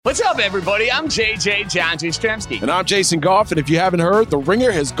What's up, everybody? I'm JJ John Jastrzemski. And I'm Jason Goff, and if you haven't heard, The Ringer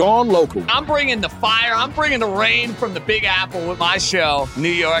has gone local. I'm bringing the fire, I'm bringing the rain from the Big Apple with my show, New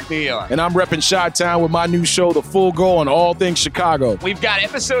York, New York. And I'm repping Chi-Town with my new show, The Full Go, on all things Chicago. We've got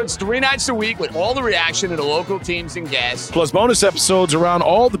episodes 3 nights a week with all the reaction to the local teams and guests. Plus bonus episodes around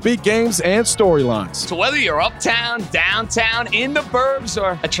all the big games and storylines. So whether you're uptown, downtown, in the burbs,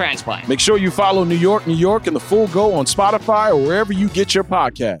 or a transplant, make sure you follow New York, New York, and The Full Go on Spotify or wherever you get your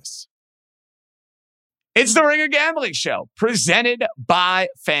podcasts. It's the Ringer Gambling Show, presented by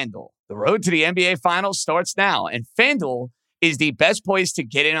FanDuel. The road to the NBA Finals starts now, and FanDuel is the best place to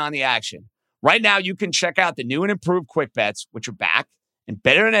get in on the action. Right now, you can check out the new and improved Quick Bets, which are back and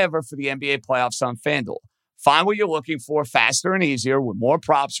better than ever for the NBA playoffs on FanDuel. Find what you're looking for faster and easier with more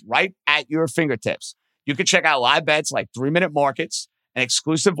props right at your fingertips. You can check out live bets like 3-minute markets and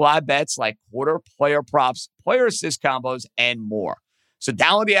exclusive live bets like quarter player props, player assist combos, and more. So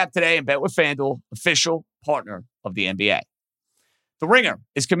download the app today and bet with FanDuel, official partner of the NBA. The Ringer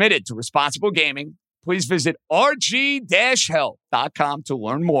is committed to responsible gaming. Please visit rg-help.com to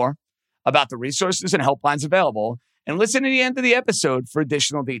learn more about the resources and helplines available, and listen to the end of the episode for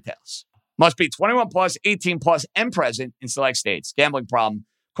additional details. Must be 21 plus, 18 plus, and present in select states. Gambling problem?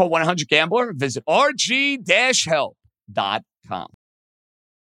 Call 1-800-GAMBLER. Visit rg-help.com.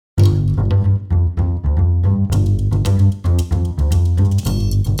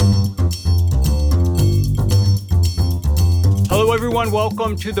 Hello, everyone.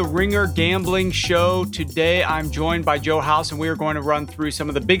 Welcome to the Ringer Gambling Show. Today, I'm joined by Joe House, and we are going to run through some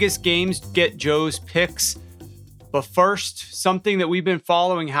of the biggest games, get Joe's picks. But first, something that we've been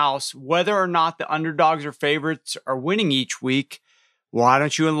following, House, whether or not the underdogs or favorites are winning each week. Why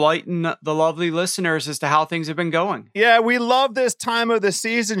don't you enlighten the lovely listeners as to how things have been going? Yeah, we love this time of the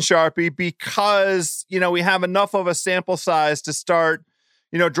season, Sharpie, because, we have enough of a sample size to start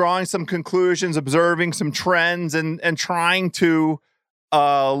drawing some conclusions, observing some trends, and trying to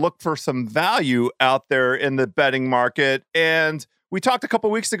look for some value out there in the betting market. And we talked a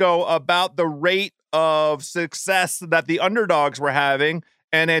couple weeks ago about the rate of success that the underdogs were having,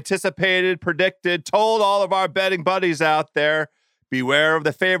 and anticipated, predicted, told all of our betting buddies out there, beware of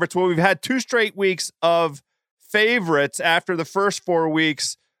the favorites. Well, we've had 2 straight weeks of favorites after the first 4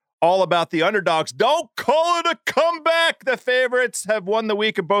 weeks, all about the underdogs. Don't call it a comeback. The favorites have won the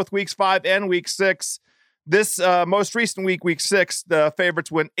week of both weeks 5 and week 6. This most recent week, week 6, the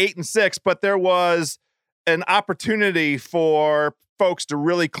favorites went 8-6, but there was an opportunity for folks to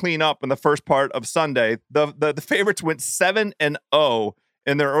really clean up in the first part of Sunday. The favorites went 7-0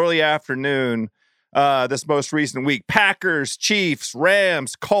 in their early afternoon this most recent week. Packers, Chiefs,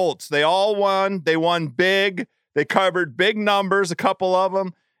 Rams, Colts, they all won. They won big. They covered big numbers, a couple of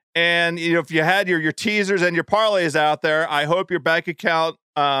them. And if you had your teasers and your parlays out there, I hope your bank account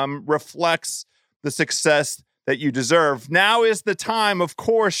reflects the success that you deserve. Now is the time, of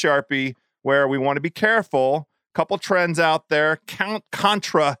course, Sharpie, where we want to be careful. Couple trends out there,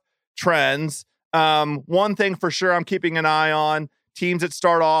 contra trends. One thing for sure I'm keeping an eye on, teams that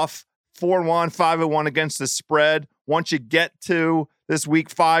start off 4-1, 5-1 against the spread. Once you get to this week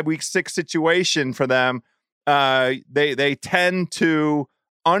 5, week 6 situation for them, they tend to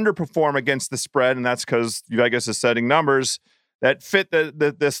underperform against the spread, and that's because Vegas is setting numbers that fit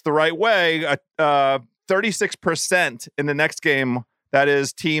this the right way. 36% in the next game. That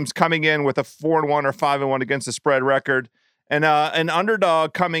is teams coming in with a 4-1 or 5-1 against the spread record, and an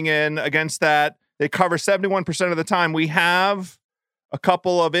underdog coming in against that. They cover 71% of the time. We have a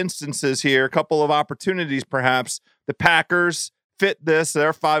couple of instances here, a couple of opportunities, perhaps. The Packers fit this;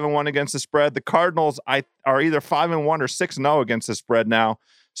 they're 5-1 against the spread. The Cardinals are either 5-1 or 6-0 against the spread now.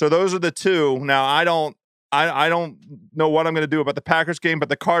 So those are the two. Now I don't know what I'm going to do about the Packers game, but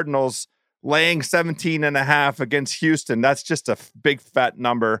the Cardinals laying 17.5 against Houston, that's just a big fat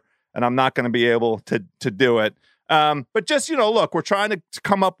number, and I'm not going to be able to do it. But just, look, we're trying to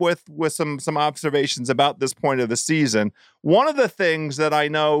come up with some observations about this point of the season. One of the things that I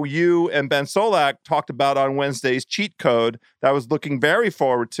know you and Ben Solak talked about on Wednesday's cheat code that I was looking very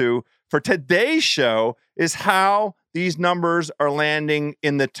forward to for today's show is how these numbers are landing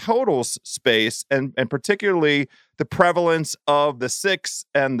in the totals space, and particularly the prevalence of the 6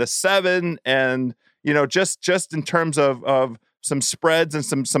 and the 7, and just in terms of some spreads and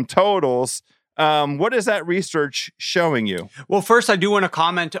some totals. What is that research showing you? Well, first, I do want to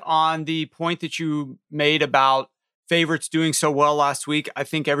comment on the point that you made about favorites doing so well last week. I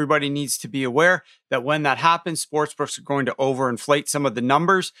think everybody needs to be aware that when that happens, sportsbooks are going to overinflate some of the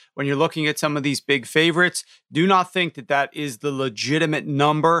numbers. When you're looking at some of these big favorites, do not think that that is the legitimate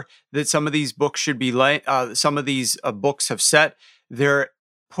number that some of these books should be. Some of these books have set. They're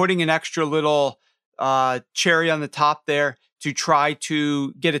putting an extra little cherry on the top there to try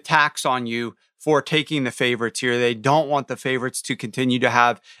to get a tax on you for taking the favorites here. They don't want the favorites to continue to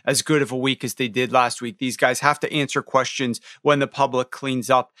have as good of a week as they did last week. These guys have to answer questions when the public cleans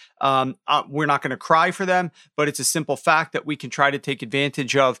up. We're not going to cry for them, but it's a simple fact that we can try to take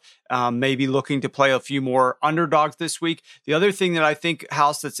advantage of, maybe looking to play a few more underdogs this week. The other thing that I think,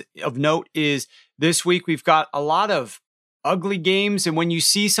 House, that's of note is this week we've got a lot of ugly games. And when you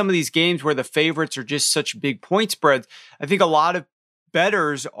see some of these games where the favorites are just such big point spreads, I think a lot of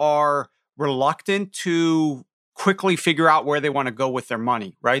bettors are reluctant to quickly figure out where they want to go with their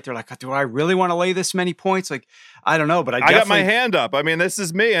money, right? They're like, do I really want to lay this many points? Like, I don't know, but I got my hand up. I mean, this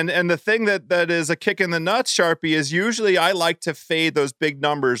is me. And the thing that is a kick in the nuts, Sharpie, is usually I like to fade those big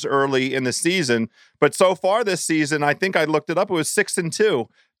numbers early in the season. But so far this season, I think I looked it up. It was 6-2,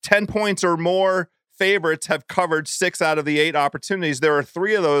 10 points or more favorites have covered 6 out of the 8 opportunities. There are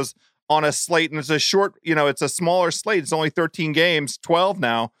 3 of those on a slate, and it's a short, it's a smaller slate. It's only 13 games, 12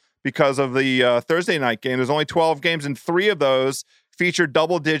 now, because of the Thursday night game. There's only 12 games, and 3 of those feature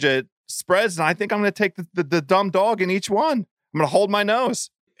double-digit spreads, and I think I'm going to take the dumb dog in each one. I'm going to hold my nose.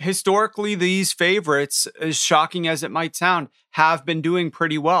 Historically, these favorites, as shocking as it might sound, have been doing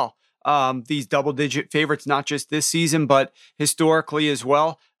pretty well. These double-digit favorites, not just this season, but historically as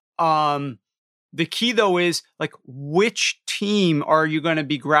well. The key, though, is like, which team are you going to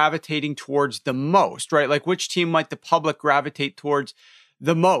be gravitating towards the most, right? Like, which team might the public gravitate towards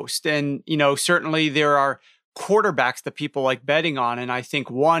the most? And, certainly there are quarterbacks that people like betting on. And I think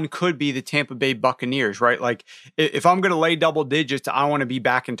one could be the Tampa Bay Buccaneers, right? Like, if I'm going to lay double digits, I want to be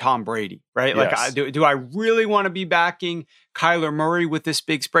backing Tom Brady, right? Yes. Like, do I really want to be backing Kyler Murray with this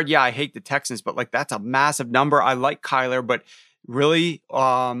big spread? Yeah, I hate the Texans, but like, that's a massive number. I like Kyler, but really,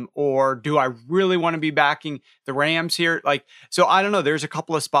 or do I really want to be backing the Rams here? Like, so I don't know. There's a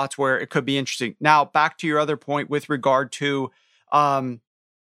couple of spots where it could be interesting. Now, back to your other point with regard to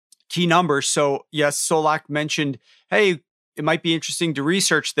key numbers. So yes, Solak mentioned, hey, it might be interesting to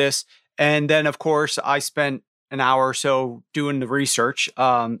research this. And then, of course, I spent an hour or so doing the research.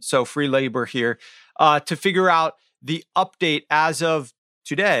 So free labor here to figure out the update as of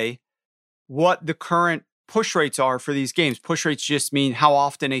today, what the current push rates are for these games. Push rates just mean how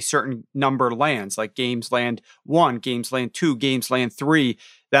often a certain number lands, like games land 1, games land 2, games land 3.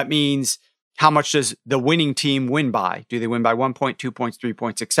 That means how much does the winning team win by? Do they win by 1 point, 2 points, 3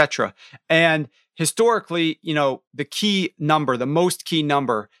 points, etc.? And historically, the key number, the most key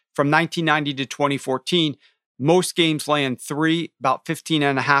number from 1990 to 2014, most games land 3, about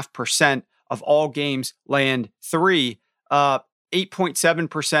 15.5% of all games land 3.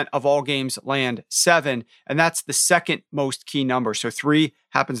 8.7% of all games land 7, and that's the second most key number. So 3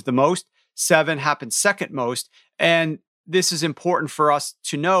 happens the most, 7 happens second most. And this is important for us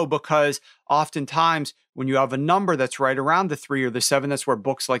to know because oftentimes when you have a number that's right around the 3 or the 7, that's where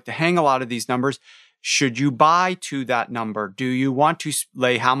books like to hang a lot of these numbers. Should you buy to that number? Do you want to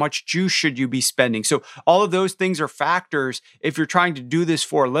lay? How much juice should you be spending? So all of those things are factors. If you're trying to do this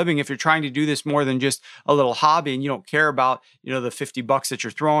for a living, if you're trying to do this more than just a little hobby and you don't care about, the $50 that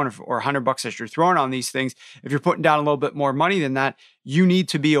you're throwing or $100 that you're throwing on these things, if you're putting down a little bit more money than that, you need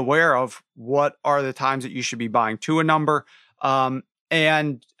to be aware of what are the times that you should be buying to a number,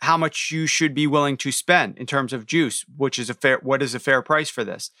 and how much you should be willing to spend in terms of juice, what is a fair price for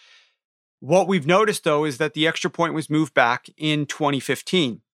this. What we've noticed, though, is that the extra point was moved back in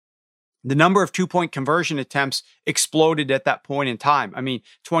 2015. The number of 2-point conversion attempts exploded at that point in time. I mean,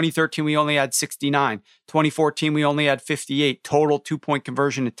 2013, we only had 69. 2014, we only had 58 total 2-point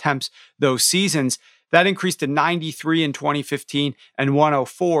conversion attempts those seasons. That increased to 93 in 2015 and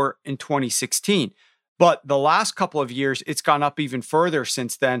 104 in 2016. But the last couple of years, it's gone up even further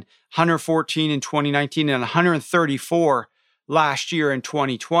since then, 114 in 2019 and 134 last year in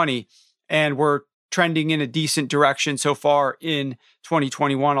 2020. And we're trending in a decent direction so far in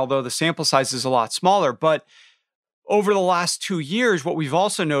 2021, although the sample size is a lot smaller. But over the last 2 years, what we've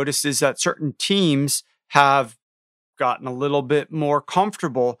also noticed is that certain teams have gotten a little bit more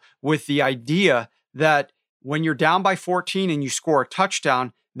comfortable with the idea that when you're down by 14 and you score a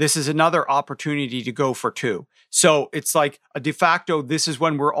touchdown, this is another opportunity to go for 2. So it's like a de facto, this is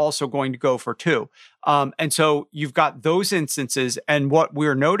when we're also going to go for 2. And so you've got those instances. And what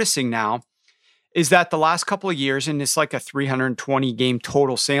we're noticing now is that the last couple of years, and it's like a 320 game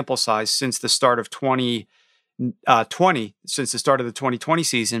total sample size since the start of 2020, since the start of the 2020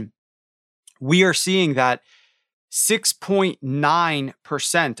 season, we are seeing that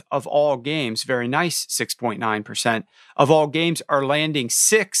 6.9% of all games, very nice 6.9% of all games are landing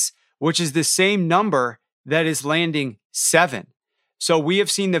 6, which is the same number that is landing 7. So we have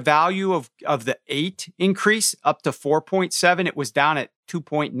seen the value of the 8 increase up to 4.7. It was down at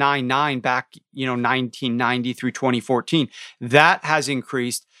 2.99 back, 1990 through 2014. That has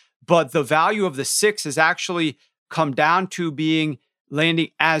increased, but the value of the 6 has actually come down to being landing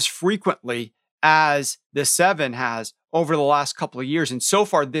as frequently as the 7 has over the last couple of years. And so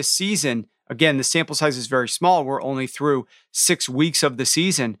far this season, again, the sample size is very small. We're only through 6 weeks of the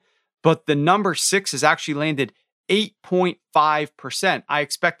season, but the number 6 has actually landed 8.5%. I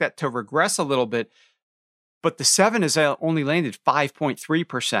expect that to regress a little bit, but the 7 has only landed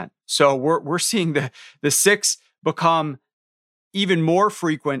 5.3%. So we're seeing the 6 become even more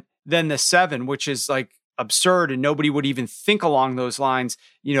frequent than the 7, which is like absurd, and nobody would even think along those lines,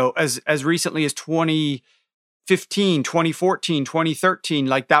 as recently as 2015, 2014, 2013,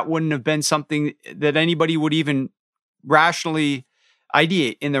 like that wouldn't have been something that anybody would even rationally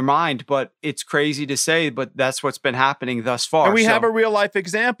ideate in their mind, but it's crazy to say, but that's what's been happening thus far. And we have a real life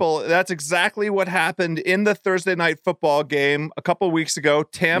example. That's exactly what happened in the Thursday night football game a couple of weeks ago.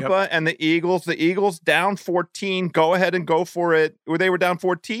 Tampa and the Eagles down 14. Go ahead and go for it. They were down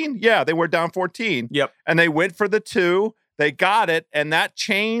 14? Yeah, they were down 14. Yep. And they went for the 2. They got it, and that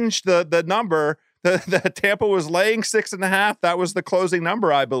changed the number. The Tampa was laying 6.5. That was the closing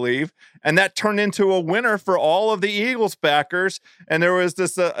number, I believe. And that turned into a winner for all of the Eagles backers. And there was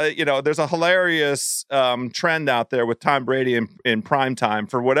this, there's a hilarious trend out there with Tom Brady in prime time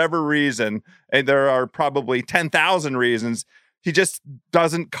for whatever reason. And there are probably 10,000 reasons. He just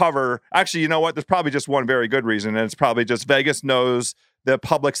doesn't cover. Actually, you know what? There's probably just one very good reason. And it's probably just Vegas knows the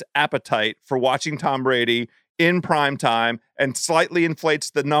public's appetite for watching Tom Brady in prime time and slightly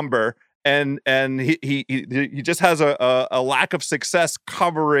inflates the number. And he just has a lack of success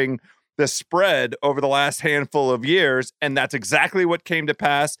covering the spread over the last handful of years, and that's exactly what came to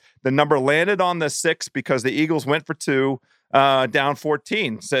pass. The number landed on the 6 because the Eagles went for 2, down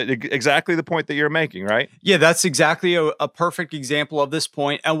 14. So exactly the point that you're making, right? Yeah, that's exactly a perfect example of this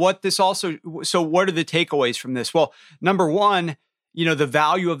point. And what this also, so what are the takeaways from this? Well, number one, the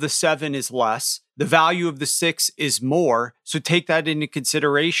value of the 7 is less. The value of the 6 is more. So take that into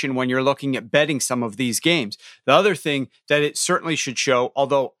consideration when you're looking at betting some of these games. The other thing that it certainly should show,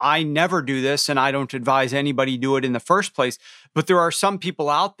 although I never do this and I don't advise anybody do it in the first place, but there are some people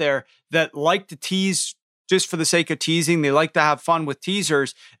out there that like to tease just for the sake of teasing. They like to have fun with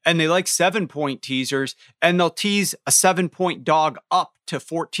teasers, and they like 7-point teasers, and they'll tease a 7-point dog up to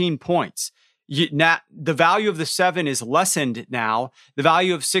 14 points. The value of the 7 is lessened now. The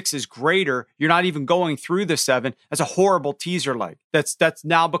value of 6 is greater. You're not even going through the 7. That's a horrible teaser leg. That's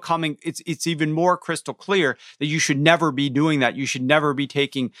now becoming, it's even more crystal clear that you should never be doing that. You should never be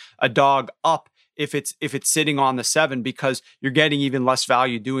taking a dog up if it's sitting on the 7, because you're getting even less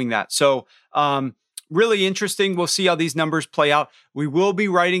value doing that. So, really interesting. We'll see how these numbers play out. We will be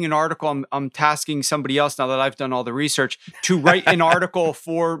writing an article. I'm tasking somebody else, now that I've done all the research, to write an article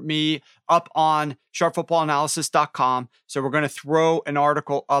for me up on sharpfootballanalysis.com. So we're going to throw an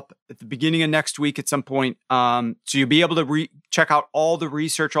article up at the beginning of next week at some point. So you'll be able to check out all the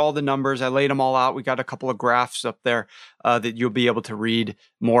research, all the numbers. I laid them all out. We got a couple of graphs up there that you'll be able to read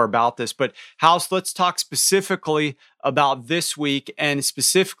more about this. But House, let's talk specifically about this week, and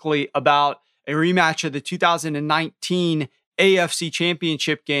specifically about a rematch of the 2019 AFC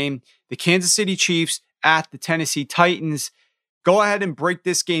Championship game, the Kansas City Chiefs at the Tennessee Titans. Go ahead and break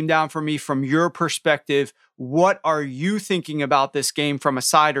this game down for me from your perspective. What are you thinking about this game from a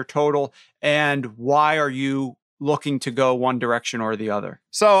side or total, and why are you looking to go one direction or the other?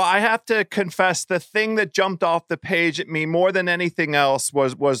 So I have to confess, the thing that jumped off the page at me more than anything else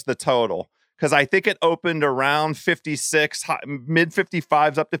was the total. Because I think it opened around 56, mid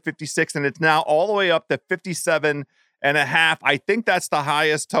 55s up to 56, and it's now all the way up to 57.5. I think that's the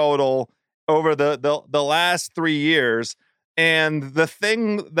highest total over the last 3 years. And the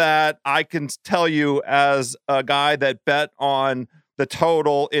thing that I can tell you as a guy that bet on the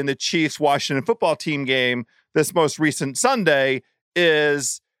total in the Chiefs Washington football team game this most recent Sunday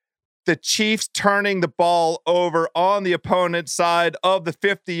is the Chiefs turning the ball over on the opponent's side of the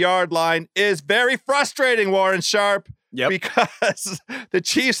 50-yard line is very frustrating, Warren Sharp. Yep. Because the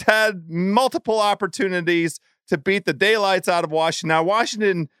Chiefs had multiple opportunities to beat the daylights out of Washington. Now,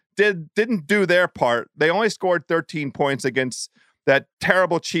 Washington didn't do their part. They only scored 13 points against that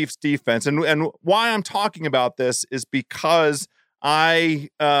terrible Chiefs defense. And why I'm talking about this is because I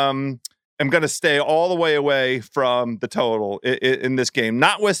am going to stay all the way away from the total in this game,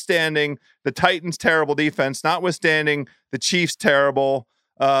 notwithstanding the Titans' terrible defense, notwithstanding the Chiefs' terrible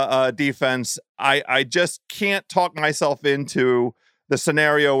defense. I just can't talk myself into the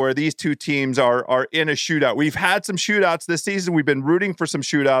scenario where these two teams are in a shootout. We've had some shootouts this season. We've been rooting for some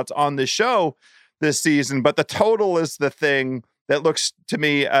shootouts on this show this season, but the total is the thing that looks to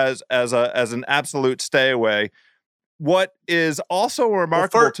me as an absolute stay away. What is also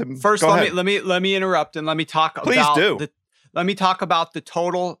remarkable to me. First, let me interrupt and let me talk let me talk about the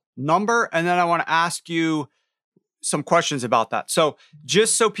total number, and then I want to ask you some questions about that. So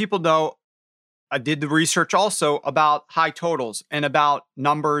just so people know, I did the research also about high totals and about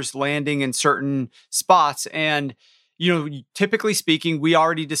numbers landing in certain spots. And, typically speaking, we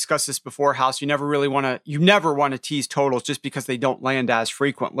already discussed this before, House. You never want to tease totals just because they don't land as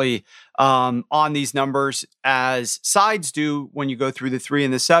frequently on these numbers as sides do. When you go through the 3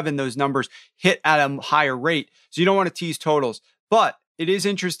 and the 7, those numbers hit at a higher rate. So you don't want to tease totals. But it is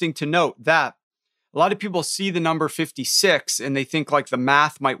interesting to note that a lot of people see the number 56 and they think like the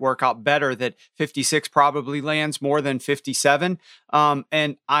math might work out better, that 56 probably lands more than 57.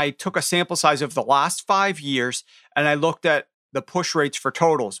 And I took a sample size of the last 5 years and I looked at the push rates for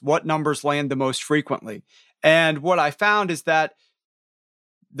totals. What numbers land the most frequently? And what I found is that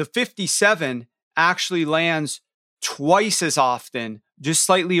the 57 actually lands twice as often, just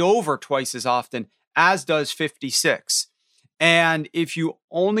slightly over twice as often, as does 56. And if you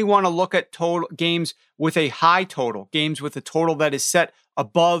only want to look at total games with a high total, games with a total that is set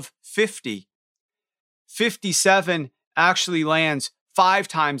above 50, 57 actually lands 5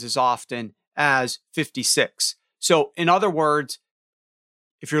 times as often as 56. So in other words,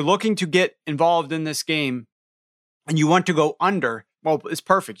 if you're looking to get involved in this game and you want to go under, well, it's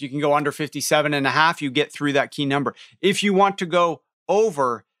perfect. You can go under 57.5. You get through that key number. If you want to go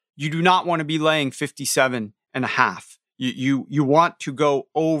over, you do not want to be laying 57.5. You want to go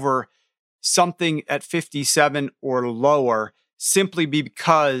over something at 57 or lower, simply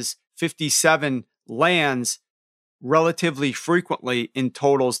because 57 lands relatively frequently in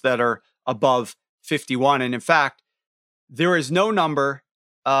totals that are above 51. And in fact, there is no number,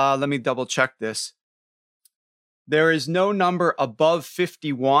 let me double check this. There is no number above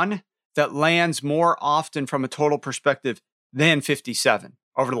 51 that lands more often from a total perspective than 57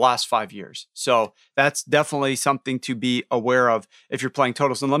 over the last 5 years. So that's definitely something to be aware of if you're playing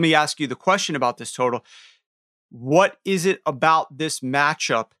totals. And let me ask you the question about this total. What is it about this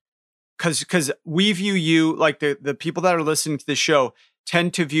matchup? Because we view you, like the people that are listening to the show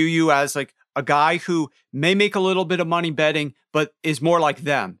tend to view you as like a guy who may make a little bit of money betting, but is more like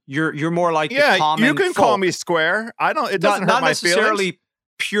them. You're more like the common you can folk. call me square. It doesn't hurt my feelings. Not necessarily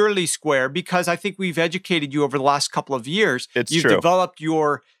purely square, because I think we've educated you over the last couple of years. You've developed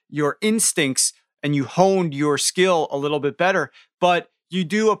your instincts and you honed your skill a little bit better, but you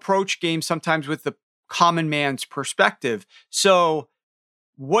do approach games sometimes with the common man's perspective. So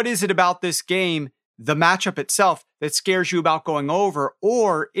what is it about this game, the matchup itself, that scares you about going over?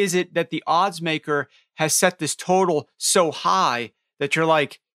 Or is it that the odds maker has set this total so high that you're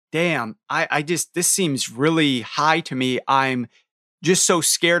like, damn, this seems really high to me. I'm just so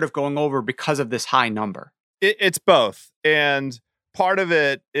scared of going over because of this high number? It's both. And part of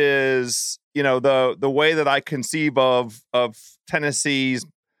it is, the way that I conceive of Tennessee's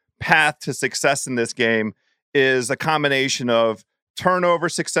path to success in this game is a combination of turnover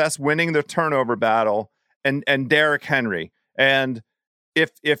success, winning the turnover battle, and Derrick Henry. And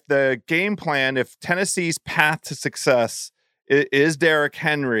if the game plan, if Tennessee's path to success is Derrick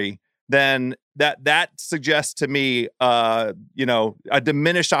Henry, then that suggests to me, a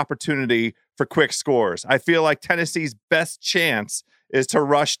diminished opportunity for quick scores. I feel like Tennessee's best chance is to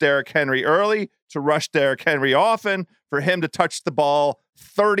rush Derrick Henry early, to rush Derrick Henry often, for him to touch the ball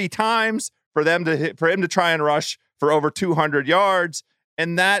 30 times, for him to try and rush for over 200 yards.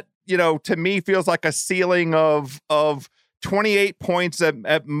 And that, to me feels like a ceiling of 28 points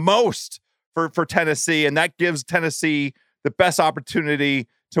at most for Tennessee. And that gives Tennessee the best opportunity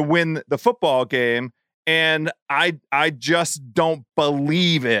to win the football game. And I just don't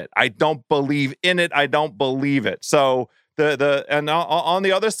believe it. I don't believe in it. I don't believe it. So and on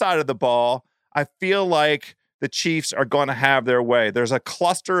the other side of the ball, I feel like the Chiefs are going to have their way. There's a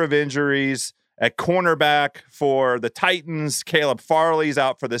cluster of injuries at cornerback for the Titans. Caleb Farley's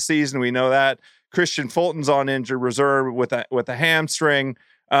out for the season. We know that. Christian Fulton's on injured reserve with a hamstring.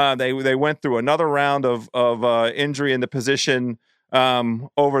 They went through another round of injury in the position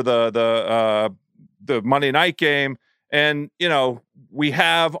over the Monday night game. And, we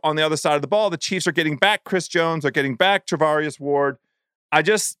have on the other side of the ball, the Chiefs are getting back Chris Jones, are getting back Travarius Ward. I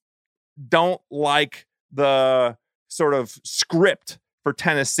just don't like the sort of script for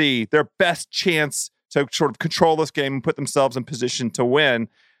Tennessee. Their best chance to sort of control this game and put themselves in position to win.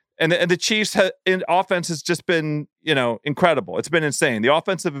 And the Chiefs in offense has just been, incredible. It's been insane. The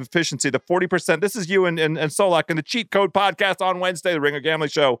offensive efficiency, the 40%. This is you and Solak in the Cheat Code podcast on Wednesday, the Ringer Gambling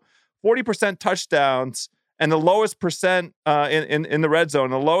Show. 40% touchdowns and the lowest percent in the red zone,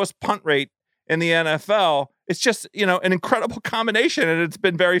 the lowest punt rate in the NFL. It's just, an incredible combination, and it's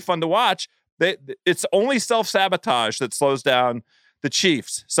been very fun to watch. It's only self-sabotage that slows down the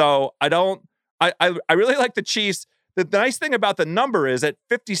Chiefs. So I really like the Chiefs. The nice thing about the number is at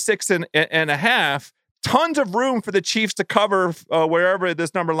 56 and a half, tons of room for the Chiefs to cover wherever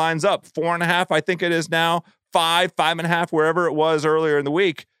this number lines up. 4.5, I think it is now. 5.5, wherever it was earlier in the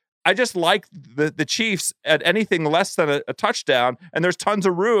week. I just like the Chiefs at anything less than a touchdown, and there's tons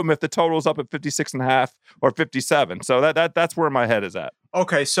of room if the total's up at 56 and a half or 57. So that's where my head is at.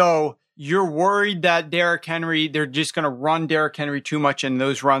 Okay, so you're worried that Derrick Henry, they're just going to run Derrick Henry too much, and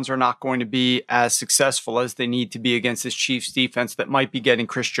those runs are not going to be as successful as they need to be against this Chiefs defense that might be getting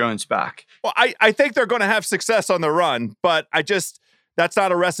Chris Jones back. Well, I think they're going to have success on the run, but that's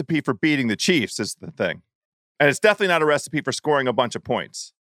not a recipe for beating the Chiefs is the thing. And it's definitely not a recipe for scoring a bunch of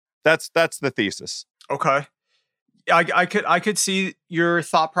points. That's the thesis. Okay. I could see your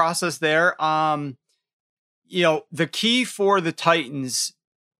thought process there. The key for the Titans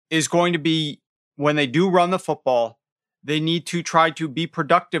is going to be when they do run the football, they need to try to be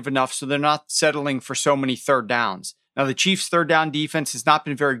productive enough so they're not settling for so many third downs. Now, the Chiefs' third down defense has not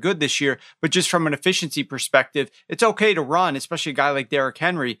been very good this year, but just from an efficiency perspective, it's okay to run, especially a guy like Derrick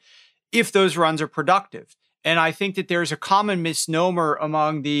Henry, if those runs are productive. And I think that there's a common misnomer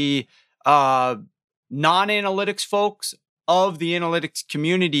among the non-analytics folks of the analytics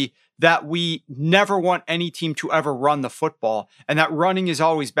community that we never want any team to ever run the football, and that running is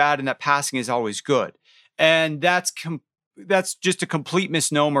always bad and that passing is always good. And that's just a complete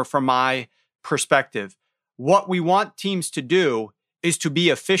misnomer from my perspective. What we want teams to do is to be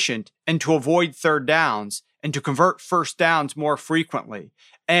efficient and to avoid third downs and to convert first downs more frequently.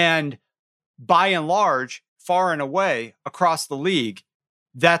 And by and large, far and away across the league,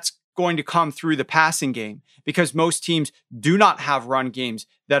 that's going to come through the passing game because most teams do not have run games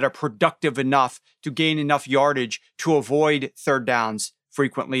that are productive enough to gain enough yardage to avoid third downs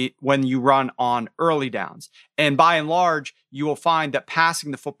frequently when you run on early downs. And by and large, you will find that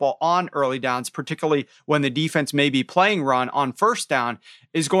passing the football on early downs, particularly when the defense may be playing run on first down,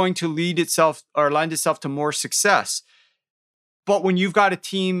 is going to lend itself to more success. But when you've got a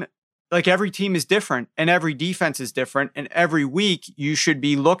team, like every team is different and every defense is different, and every week you should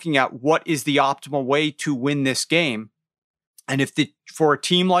be looking at what is the optimal way to win this game. And for a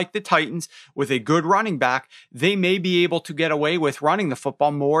team like the Titans with a good running back, they may be able to get away with running the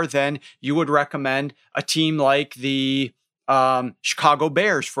football more than you would recommend a team like the Chicago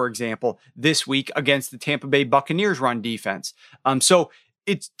Bears, for example, this week against the Tampa Bay Buccaneers run defense. So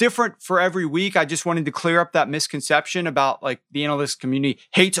it's different for every week. I just wanted to clear up that misconception about like the analytics community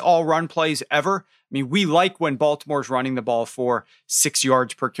hates all run plays ever. I mean, we like when Baltimore's running the ball for 6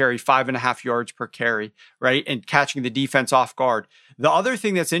 yards per carry, 5.5 yards per carry, right? And catching the defense off guard. The other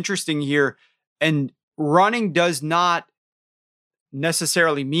thing that's interesting here, and running does not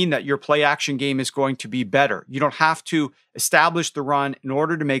necessarily mean that your play action game is going to be better. You don't have to establish the run in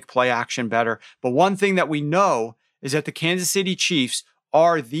order to make play action better. But one thing that we know is that the Kansas City Chiefs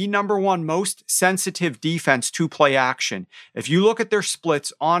are the number one most sensitive defense to play action. If you look at their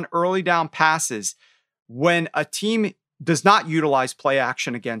splits on early down passes, when a team does not utilize play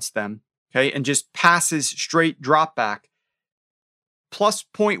action against them, okay, and just passes straight drop back, plus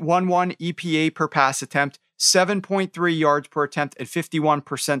 0.11 EPA per pass attempt, 7.3 yards per attempt, and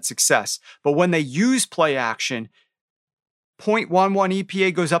 51% success. But when they use play action, 0.11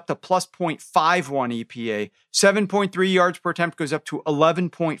 EPA goes up to plus 0.51 EPA. 7.3 yards per attempt goes up to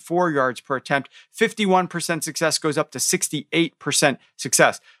 11.4 yards per attempt. 51% success goes up to 68%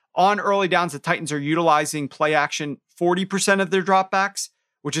 success. On early downs, the Titans are utilizing play action 40% of their dropbacks,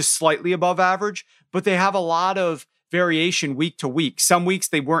 which is slightly above average, but they have a lot of variation week to week. Some weeks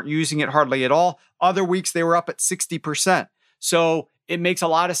they weren't using it hardly at all. Other weeks they were up at 60%. So it makes a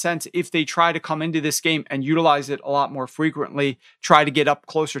lot of sense if they try to come into this game and utilize it a lot more frequently, try to get up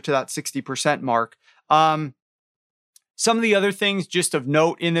closer to that 60% mark. Some of the other things just of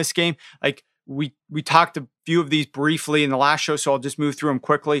note in this game, like we talked a few of these briefly in the last show, so I'll just move through them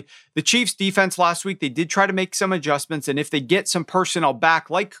quickly. The Chiefs defense last week, they did try to make some adjustments, and if they get some personnel back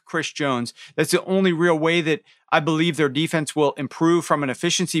like Chris Jones, that's the only real way that I believe their defense will improve from an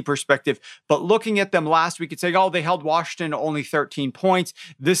efficiency perspective. But looking at them last week, it's like, oh, they held Washington to only 13 points.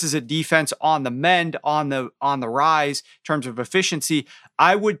 This is a defense on the mend, on the rise in terms of efficiency.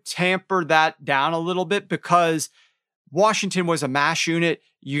 I would tamper that down a little bit because Washington was a mash unit.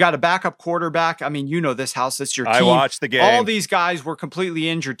 You got a backup quarterback. I mean, you know this house. It's your team. I watched the game. All these guys were completely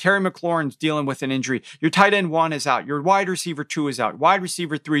injured. Terry McLaurin's dealing with an injury. Your tight end 1 is out. Your wide receiver 2 is out. Wide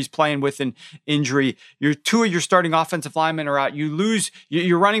receiver 3 is playing with an injury. Your 2 of your starting offensive linemen are out. You lose.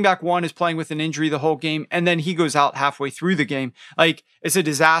 Your running back 1 is playing with an injury the whole game, and then he goes out halfway through the game. Like, it's a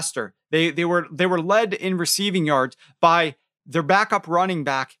disaster. They were led in receiving yards by their backup running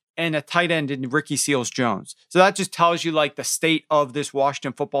back and a tight end in Ricky Seals-Jones. So that just tells you like the state of this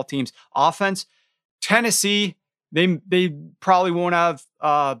Washington football team's offense. Tennessee, they probably won't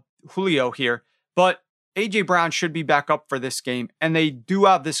have Julio here, but A.J. Brown should be back up for this game. And they do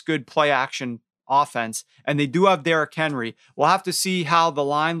have this good play action offense, and they do have Derrick Henry. We'll have to see how the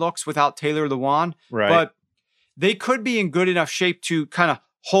line looks without Taylor Lewan. Right. But they could be in good enough shape to kind of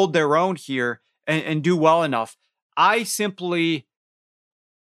hold their own here and do well enough. I simply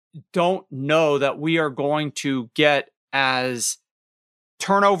don't know that we are going to get as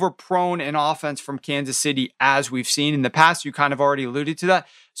turnover prone an offense from Kansas City as we've seen in the past. You kind of already alluded to that.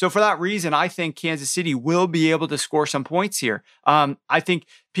 So for that reason, I think Kansas City will be able to score some points here. I think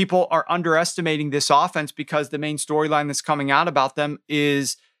people are underestimating this offense because the main storyline that's coming out about them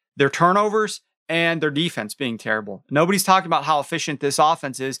is their turnovers and their defense being terrible. Nobody's talking about how efficient this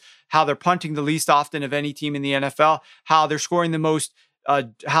offense is, how they're punting the least often of any team in the NFL, how they're scoring the most,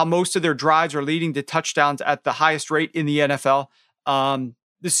 how most of their drives are leading to touchdowns at the highest rate in the NFL.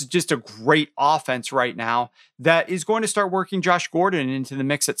 This is just a great offense right now that is going to start working Josh Gordon into the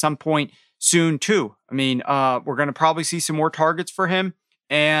mix at some point soon too. I mean, we're going to probably see some more targets for him.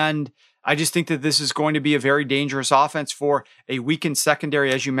 And I just think that this is going to be a very dangerous offense for a weakened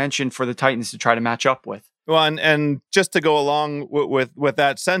secondary, as you mentioned, for the Titans to try to match up with. Well, and just to go along with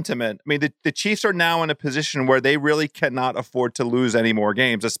that sentiment, I mean, the Chiefs are now in a position where they really cannot afford to lose any more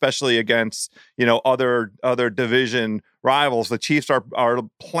games, especially against, other division rivals. The Chiefs are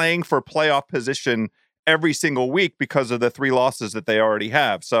playing for playoff position every single week because of the 3 losses that they already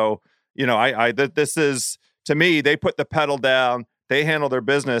have. So, this is, to me, they put the pedal down. They handle their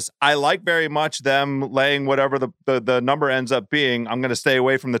business. I like very much them laying whatever the number ends up being. I'm going to stay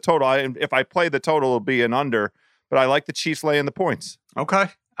away from the total. If I play the total, it'll be an under. But I like the Chiefs laying the points. Okay.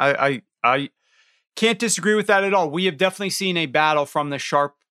 I can't disagree with that at all. We have definitely seen a battle from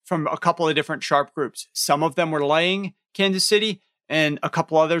a couple of different sharp groups. Some of them were laying Kansas City, and a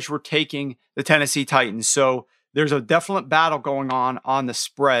couple others were taking the Tennessee Titans. So there's a definite battle going on the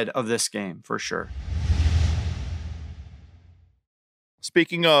spread of this game for sure.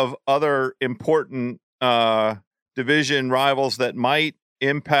 Speaking of other important division rivals that might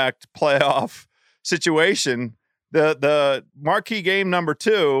impact playoff situation, the marquee game number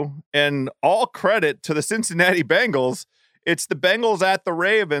 2, and all credit to the Cincinnati Bengals. It's the Bengals at the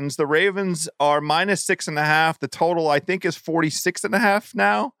Ravens. The Ravens are -6.5. The total, I think, is 46.5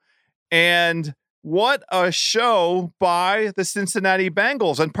 now. And what a show by the Cincinnati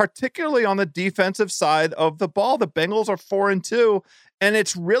Bengals, and particularly on the defensive side of the ball. The Bengals are 4-2, and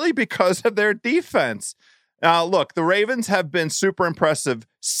it's really because of their defense. Now, look, the Ravens have been super impressive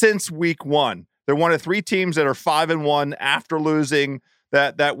since week 1. They're one of 3 teams that are 5-1 after losing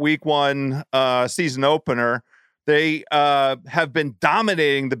that week 1 season opener. They have been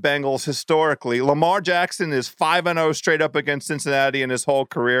dominating the Bengals historically. Lamar Jackson is 5-0 straight up against Cincinnati in his whole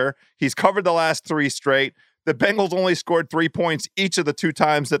career. He's covered the last 3 straight. The Bengals only scored 3 points each of the 2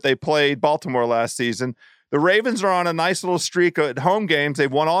 times that they played Baltimore last season. The Ravens are on a nice little streak at home games. They've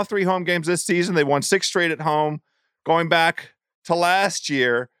won all 3 home games this season. They won 6 straight at home, going back to last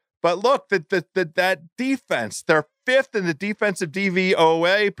year. But look, that defense, they're 5th in the defensive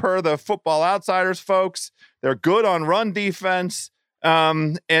DVOA per the Football Outsiders folks. They're good on run defense.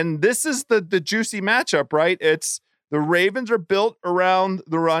 And this is the juicy matchup, right? It's the Ravens are built around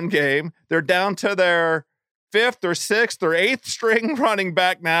the run game. They're down to their 5th or 6th or 8th string running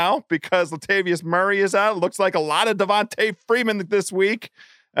back now because Latavius Murray is out. It looks like a lot of Devontae Freeman this week.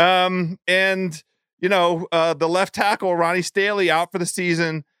 The left tackle, Ronnie Stanley, out for the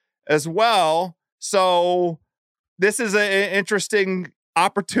season as well. So this is an interesting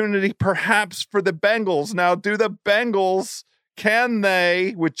opportunity perhaps for the Bengals. Now, do the Bengals, can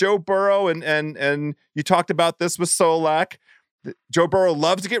they, with Joe Burrow, and you talked about this with Solak, Joe Burrow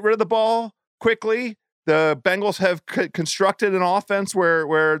loves to get rid of the ball quickly. The Bengals have constructed an offense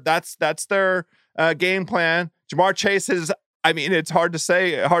where that's their game plan. Jamar Chase is, it's hard to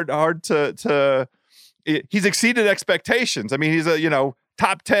say, hard to he's exceeded expectations. I mean, he's a,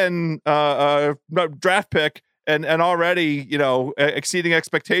 top 10 draft pick and already, exceeding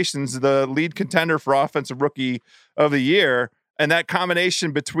expectations, the lead contender for offensive rookie of the year. And that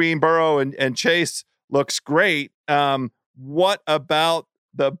combination between Burrow and Chase looks great. What about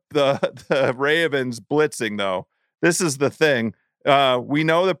the Ravens blitzing though? This is the thing. We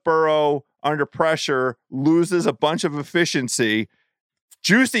know that Burrow under pressure loses a bunch of efficiency.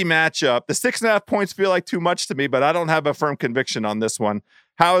 Juicy matchup. The 6.5 points feel like too much to me, but I don't have a firm conviction on this one.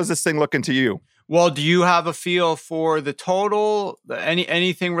 How is this thing looking to you? Well, do you have a feel for the total?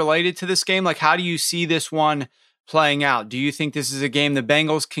 Anything related to this game? Like, how do you see this one playing out? Do you think this is a game the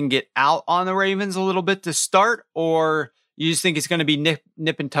Bengals can get out on the Ravens a little bit to start, or you just think it's going to be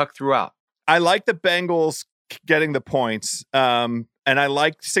nip and tuck throughout? I like the Bengals getting the points, and I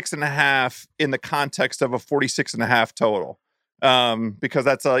like 6.5 in the context of a 46.5 total, because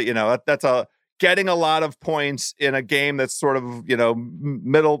that's a getting a lot of points in a game that's sort of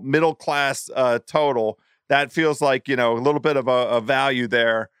middle class total. That feels like a little bit of a value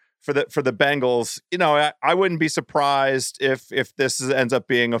there for the Bengals. I wouldn't be surprised if this ends up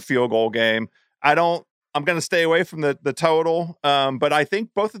being a field goal game. I'm going to stay away from the total, but I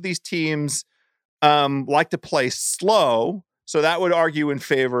think both of these teams like to play slow, so that would argue in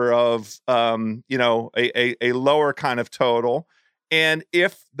favor of a lower kind of total. And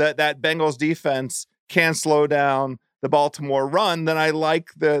if that Bengals defense can slow down the Baltimore run, then I like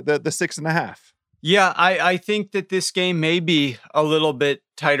the 6.5. Yeah, I think that this game may be a little bit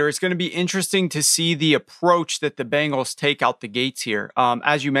tighter. It's going to be interesting to see the approach that the Bengals take out the gates here.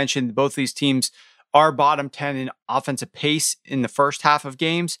 As you mentioned, both these teams are bottom 10 in offensive pace in the first half of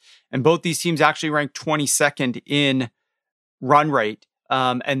games, and both these teams actually rank 22nd in run rate.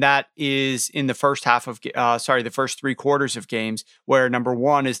 And that is in the first half of, the first 3 quarters of games, where number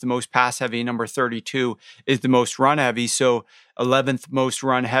 1 is the most pass heavy, number 32 is the most run heavy. So 11th most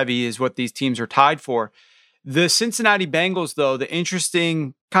run heavy is what these teams are tied for. The Cincinnati Bengals, though, the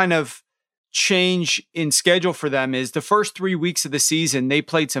interesting kind of change in schedule for them is the first 3 weeks of the season, they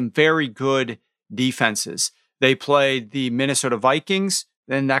played some very good defenses. They played the Minnesota Vikings,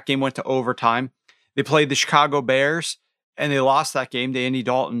 then that game went to overtime. They played the Chicago Bears, and they lost that game to Andy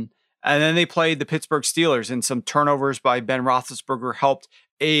Dalton. And then they played the Pittsburgh Steelers, and some turnovers by Ben Roethlisberger helped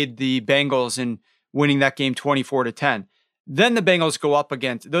aid the Bengals in winning that game 24-10. Then the Bengals go up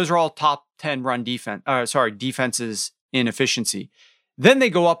against, those are all top 10 defenses in efficiency. Then they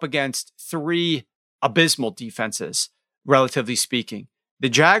go up against 3 abysmal defenses, relatively speaking. The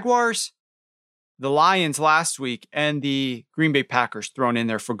Jaguars, the Lions last week, and the Green Bay Packers thrown in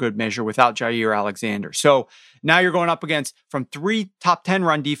there for good measure without Jair Alexander. So now you're going up against from 3 top 10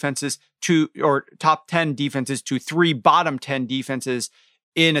 run defenses or top 10 defenses to 3 bottom 10 defenses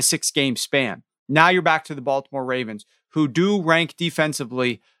in a 6-game span. Now you're back to the Baltimore Ravens, who do rank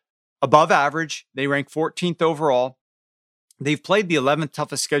defensively above average. They rank 14th overall. They've played the 11th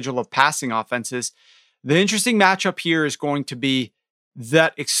toughest schedule of passing offenses. The interesting matchup here is going to be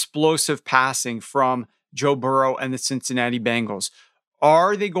that explosive passing from Joe Burrow and the Cincinnati Bengals.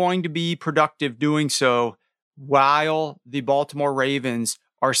 Are they going to be productive doing so while the Baltimore Ravens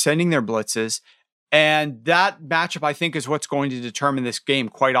are sending their blitzes? And that matchup, I think, is what's going to determine this game,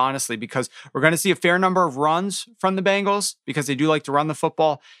 quite honestly, because we're going to see a fair number of runs from the Bengals because they do like to run the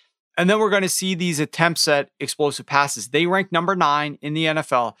football. And then we're going to see these attempts at explosive passes. They rank number 9 in the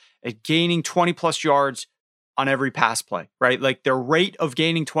NFL at gaining 20 plus yards on every pass play, right? Like their rate of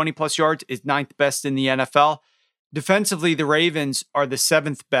gaining 20 plus yards is 9th best in the NFL. Defensively, the Ravens are the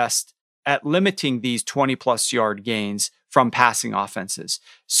 7th best at limiting these 20 plus yard gains from passing offenses.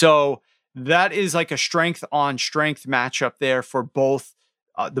 So that is like a strength on strength matchup there for both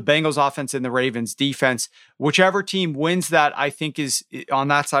the Bengals offense and the Ravens defense. Whichever team wins that, I think, is on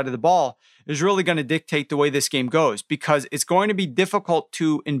that side of the ball, is really going to dictate the way this game goes, because it's going to be difficult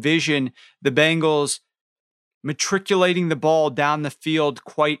to envision the Bengals matriculating the ball down the field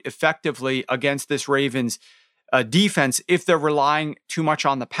quite effectively against this Ravens defense if they're relying too much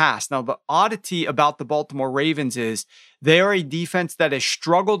on the pass. Now, the oddity about the Baltimore Ravens is they are a defense that has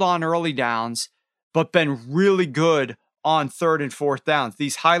struggled on early downs, but been really good on 3rd and 4th downs.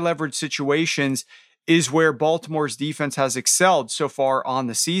 These high leverage situations is where Baltimore's defense has excelled so far on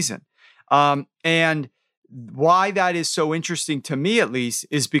the season. And why that is so interesting to me, at least,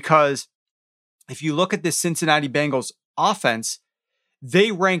 is because if you look at the Cincinnati Bengals offense,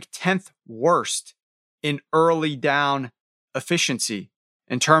 they rank 10th worst in early down efficiency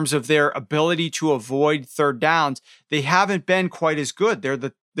in terms of their ability to avoid 3rd downs. They haven't been quite as good. They're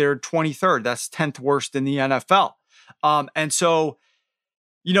 23rd. That's 10th worst in the NFL. And so,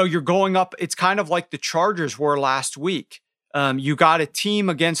 you're going up. It's kind of like the Chargers were last week. You got a team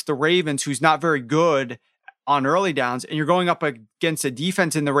against the Ravens who's not very good on early downs, and you're going up against a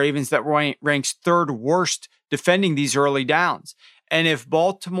defense in the Ravens that ranks 3rd worst defending these early downs. And if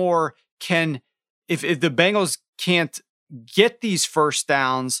Baltimore can if the Bengals can't get these first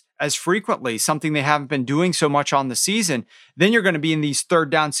downs as frequently, something they haven't been doing so much on the season, then you're going to be in these third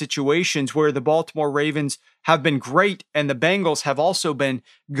down situations where the Baltimore Ravens have been great and the Bengals have also been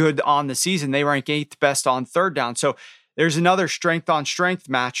good on the season. They rank 8th best on third down. So there's another strength on strength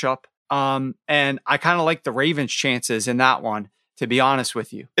matchup. And I kind of like the Ravens' chances in that one, to be honest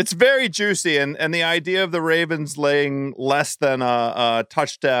with you. It's very juicy. And the idea of the Ravens laying less than a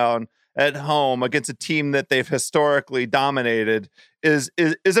touchdown at home against a team that they've historically dominated is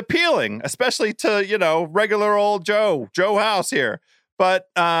appealing, especially to, regular old Joe House here. But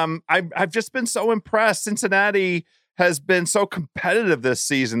I've just been so impressed. Cincinnati has been so competitive this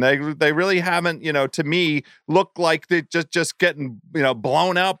season. They really haven't, to me, looked like they just getting,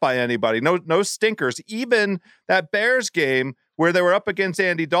 blown out by anybody. No stinkers. Even that Bears game where they were up against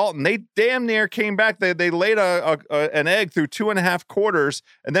Andy Dalton, they damn near came back. They laid an egg through 2.5 quarters,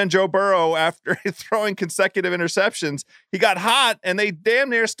 and then Joe Burrow, after throwing consecutive interceptions, he got hot, and they damn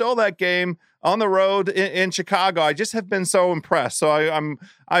near stole that game on the road in Chicago. I just have been so impressed. So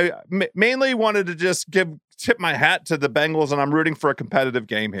I mainly wanted to just tip my hat to the Bengals, and I'm rooting for a competitive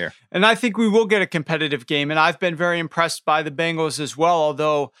game here. And I think we will get a competitive game, and I've been very impressed by the Bengals as well,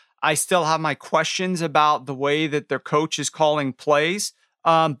 although I still have my questions about the way that their coach is calling plays.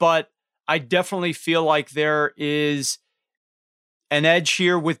 But I definitely feel like there is an edge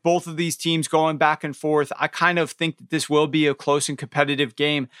here with both of these teams going back and forth. I kind of think that this will be a close and competitive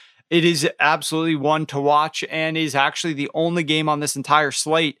game. It is absolutely one to watch and is actually the only game on this entire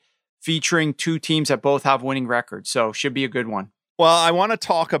slate featuring two teams that both have winning records. So should be a good one. Well, I want to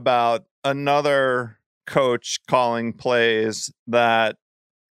talk about another coach calling plays that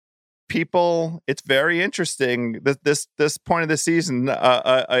it's very interesting. This point of the season,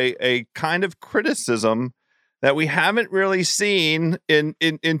 a kind of criticism that we haven't really seen in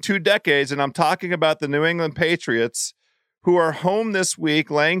 2 decades. And I'm talking about the New England Patriots, who are home this week,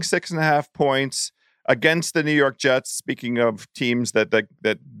 laying 6.5 points against the New York Jets. Speaking of teams that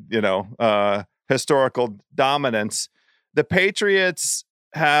historical dominance, the Patriots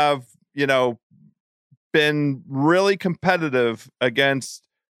have, been really competitive against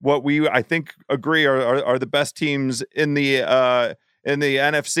what I think agree are the best teams in the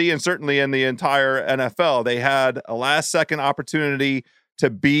NFC and certainly in the entire NFL. They had a last-second opportunity to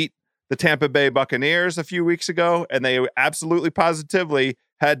beat the Tampa Bay Buccaneers a few weeks ago, and they absolutely positively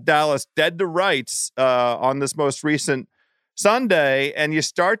had Dallas dead to rights on this most recent Sunday. And you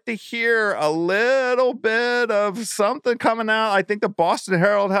start to hear a little bit of something coming out. I think the Boston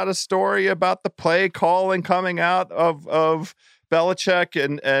Herald had a story about the play calling coming out of Belichick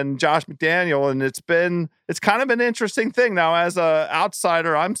and Josh McDaniel, and it's kind of an interesting thing. Now, as a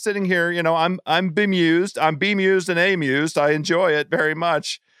outsider, I'm sitting here, I'm bemused. I'm bemused and amused. I enjoy it very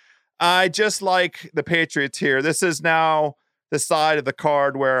much. I just like the Patriots here. This is now the side of the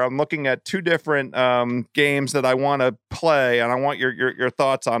card where I'm looking at 2 different games that I want to play, and I want your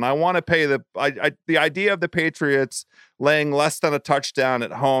thoughts on. I want to pay the idea of the Patriots laying less than a touchdown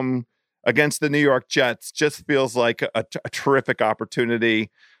at home against the New York Jets just feels like a terrific opportunity.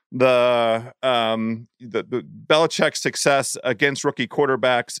 The Belichick's success against rookie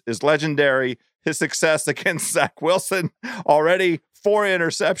quarterbacks is legendary. His success against Zach Wilson, already 4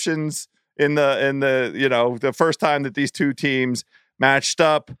 interceptions in the first time that these two teams matched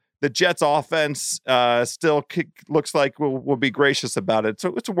up. The Jets offense still looks like we'll be gracious about it.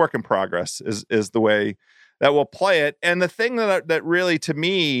 So it's a work in progress is the way that we'll play it. And the thing that really, to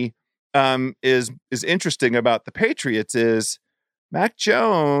me, is interesting about the Patriots is Mac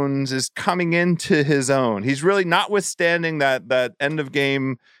Jones is coming into his own. He's really, notwithstanding that end of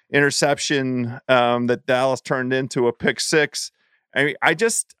game interception that Dallas turned into a pick 6. I mean,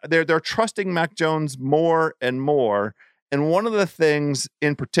 they're trusting Mac Jones more and more. And one of the things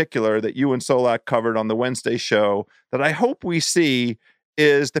in particular that you and Solak covered on the Wednesday show that I hope we see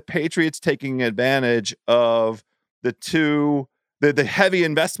is the Patriots taking advantage of the heavy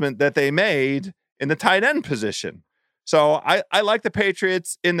investment that they made in the tight end position. So I like the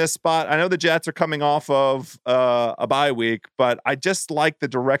Patriots in this spot. I know the Jets are coming off of a bye week, but I just like the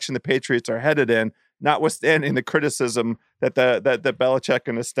direction the Patriots are headed in, notwithstanding the criticism that that Belichick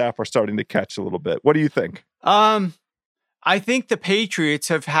and his staff are starting to catch a little bit. What do you think? I think the Patriots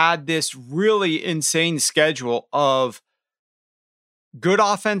have had this really insane schedule of good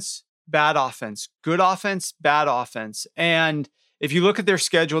offense, bad offense, good offense, bad offense. And if you look at their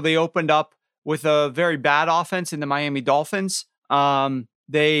schedule, they opened up with a very bad offense in the Miami Dolphins.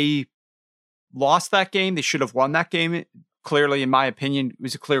 They lost that game. They should have won that game clearly, in my opinion, it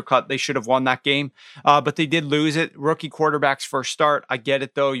was a clear cut. They should have won that game, but they did lose it. Rookie quarterback's first start. I get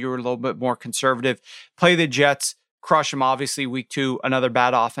it, though. You were a little bit more conservative. Play the Jets, crush them, obviously, week 2, another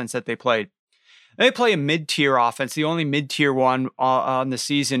bad offense that they played. They play a mid-tier offense, the only mid-tier one on the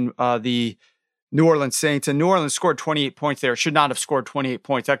season, the New Orleans Saints. And New Orleans scored 28 points there. Should not have scored 28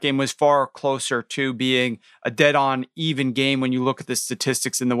 points. That game was far closer to being a dead-on even game when you look at the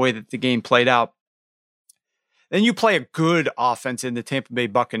statistics and the way that the game played out. Then you play a good offense in the Tampa Bay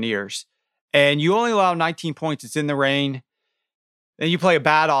Buccaneers, and you only allow 19 points. It's in the rain. Then you play a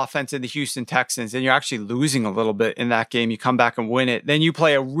bad offense in the Houston Texans, and you're actually losing a little bit in that game. You come back and win it. Then you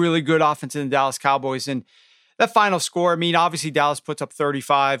play a really good offense in the Dallas Cowboys, and that final score, I mean, obviously Dallas puts up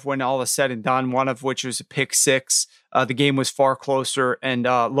 35 when all is said and done, one of which was a pick 6. The game was far closer and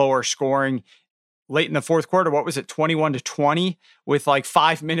lower scoring. Late in the fourth quarter, what was it, 21-20 with like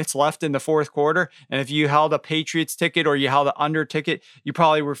 5 minutes left in the fourth quarter? And if you held a Patriots ticket or you held an under ticket, you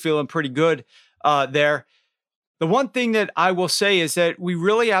probably were feeling pretty good there. The one thing that I will say is that we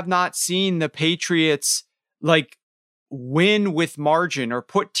really have not seen the Patriots like win with margin or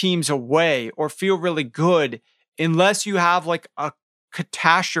put teams away or feel really good unless you have like a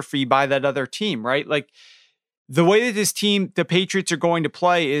catastrophe by that other team, right? Like the way that this team, the Patriots, are going to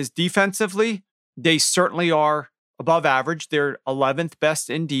play is defensively. They certainly are above average. They're 11th best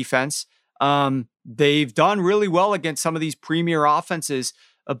in defense. They've done really well against some of these premier offenses,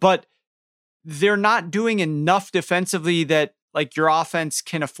 but they're not doing enough defensively that like your offense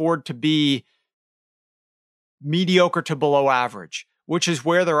can afford to be mediocre to below average, which is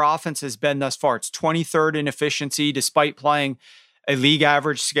where their offense has been thus far. It's 23rd in efficiency despite playing a league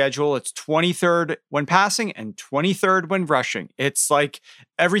average schedule. It's 23rd when passing and 23rd when rushing. It's like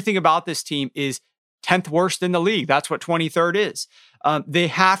everything about this team is 10th worst in the league. That's what 23rd is. They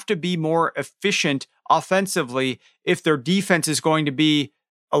have to be more efficient offensively if their defense is going to be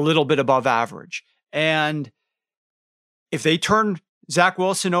a little bit above average. And if they turn Zach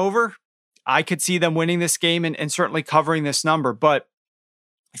Wilson over, I could see them winning this game and certainly covering this number. But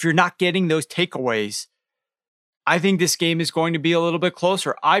if you're not getting those takeaways, I think this game is going to be a little bit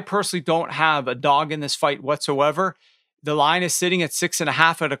closer. I personally don't have a dog in this fight whatsoever. The line is sitting at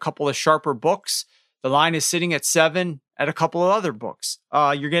 6.5 at a couple of sharper books. The line is sitting at 7 at a couple of other books.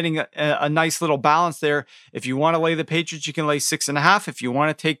 You're getting a nice little balance there. If you want to lay the Patriots, you can lay 6.5. If you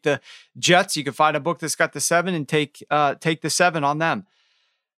want to take the Jets, you can find a book that's got the 7 and take the 7 on them.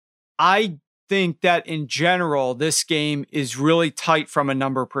 I think that in general, this game is really tight from a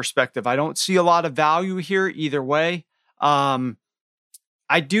number perspective. I don't see a lot of value here either way.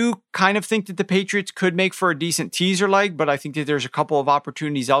 I do kind of think that the Patriots could make for a decent teaser leg, but I think that there's a couple of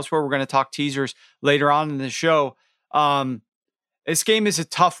opportunities elsewhere. We're going to talk teasers later on in the show. This game is a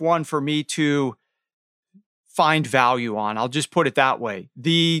tough one for me to find value on. I'll just put it that way.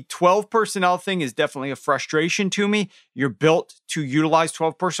 The 12 personnel thing is definitely a frustration to me. You're built to utilize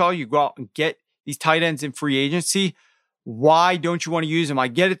 12 personnel. You go out and get these tight ends in free agency. Why don't you want to use them? I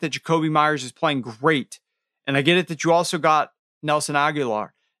get it that Jacoby Myers is playing great. And I get it that you also got Nelson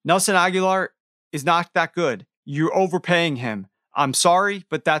Aguilar. Nelson Aguilar is not that good. You're overpaying him. I'm sorry,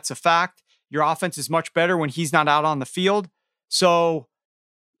 but that's a fact. Your offense is much better when he's not out on the field. So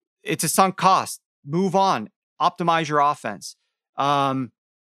it's a sunk cost. Move on. Optimize your offense. And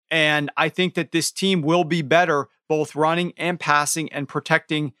I think that this team will be better both running and passing and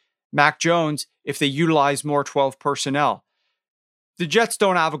protecting Mac Jones if they utilize more 12 personnel. The Jets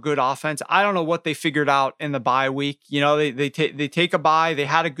don't have a good offense. I don't know what they figured out in the bye week. You know, they take a bye. They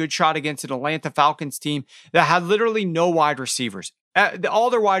had a good shot against an Atlanta Falcons team that had literally no wide receivers.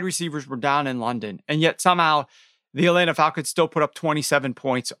 All their wide receivers were down in London, and yet somehow the Atlanta Falcons still put up 27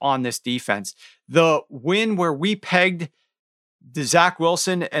 points on this defense. The win where we pegged the Zach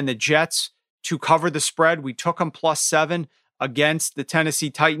Wilson and the Jets to cover the spread, we took them +7 against the Tennessee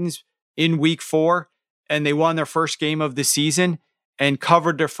Titans in week 4, and they won their first game of the season and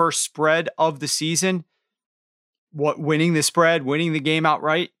covered their first spread of the season. Winning the spread, winning the game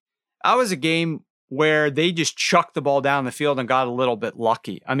outright. That was a game where they just chucked the ball down the field and got a little bit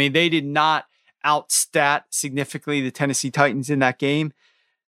lucky. I mean, they did not outstat significantly the Tennessee Titans in that game.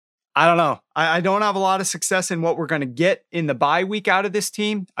 I don't know. I don't have a lot of success in what we're going to get in the bye week out of this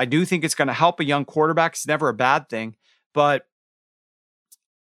team. I do think it's going to help a young quarterback. It's never a bad thing, but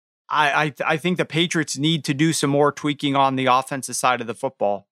I think the Patriots need to do some more tweaking on the offensive side of the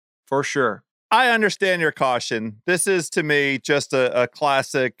football, for sure. I understand your caution. This is, to me, just a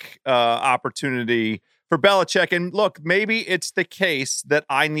classic opportunity Belichick. And look, maybe it's the case that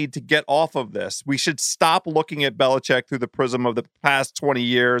I need to get off of this. We should stop looking at Belichick through the prism of the past 20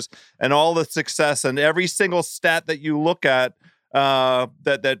 years and all the success and every single stat that you look at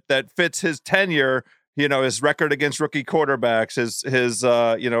that fits his tenure. His record against rookie quarterbacks, his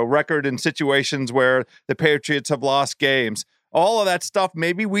record in situations where the Patriots have lost games. All of that stuff,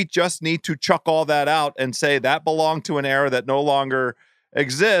 maybe we just need to chuck all that out and say that belonged to an era that no longer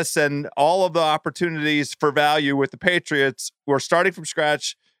exists, and all of the opportunities for value with the Patriots, we're starting from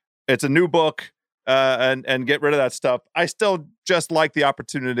scratch. It's a new book, and get rid of that stuff. I still just like the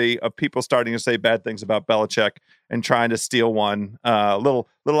opportunity of people starting to say bad things about Belichick and trying to steal one little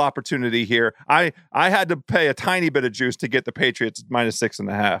opportunity here. I had to pay a tiny bit of juice to get the Patriots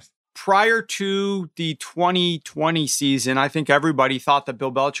 -6.5. Prior to the 2020 season, I think everybody thought that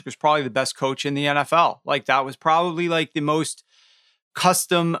Bill Belichick was probably the best coach in the NFL. Like, that was probably like the most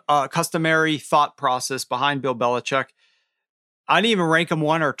customary thought process behind Bill Belichick. I didn't even rank him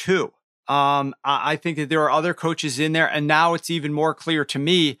 1 or 2. I think that there are other coaches in there, and now it's even more clear to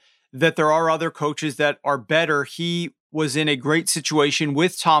me that there are other coaches that are better. He was in a great situation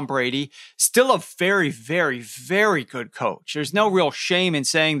with Tom Brady, still a very, very, very good coach. There's no real shame in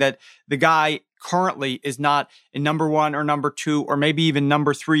saying that the guy currently is not a number 1 or number 2 or maybe even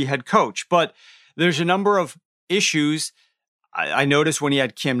number 3 head coach. But there's a number of issues. I noticed when he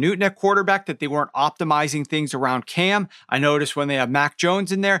had Cam Newton at quarterback that they weren't optimizing things around Cam. I noticed when they have Mac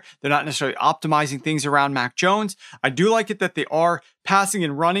Jones in there, they're not necessarily optimizing things around Mac Jones. I do like it that they are passing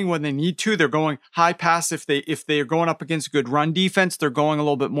and running when they need to. They're going high pass if they're going up against a good run defense. They're going a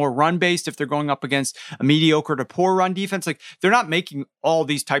little bit more run based if they're going up against a mediocre to poor run defense. Like, they're not making all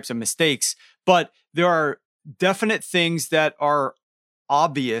these types of mistakes, but there are definite things that are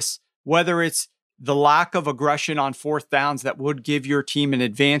obvious, whether it's the lack of aggression on 4th downs that would give your team an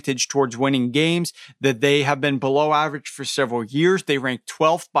advantage towards winning games, that they have been below average for several years. They rank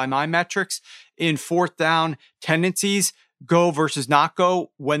 12th by my metrics in 4th down tendencies, go versus not go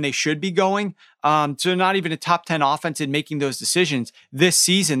when they should be going. So not even a top 10 offense in making those decisions. This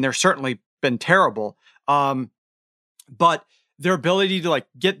season, they're certainly been terrible. But their ability to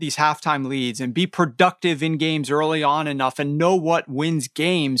get these halftime leads and be productive in games early on enough and know what wins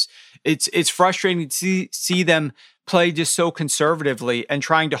games. It's frustrating to see them play just so conservatively and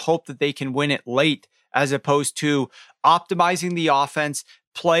trying to hope that they can win it late, as opposed to optimizing the offense,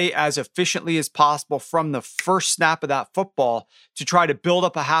 play as efficiently as possible from the first snap of that football to try to build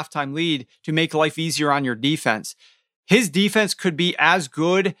up a halftime lead to make life easier on your defense. His defense could be as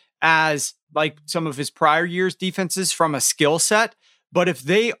good as some of his prior years' defenses from a skill set. But if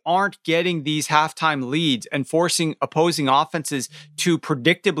they aren't getting these halftime leads and forcing opposing offenses to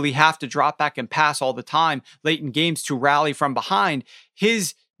predictably have to drop back and pass all the time late in games to rally from behind,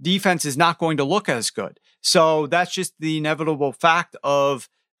 his defense is not going to look as good. So that's just the inevitable fact of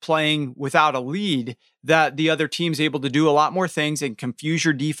playing without a lead, that the other team's able to do a lot more things and confuse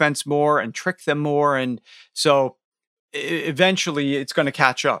your defense more and trick them more. And so eventually it's going to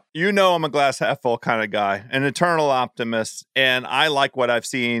catch up. I'm a glass half full kind of guy, an eternal optimist, and I like what I've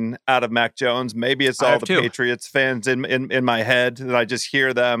seen out of Mac Jones. Maybe it's all the Patriots fans in my head that I just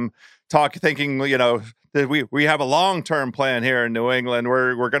hear them talk, thinking, that we have a long-term plan here in New England.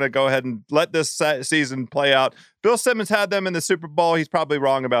 We're going to go ahead and let this season play out. Bill Simmons had them in the Super Bowl. He's probably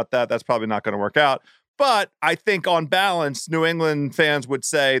wrong about that. That's probably not going to work out. But I think on balance, New England fans would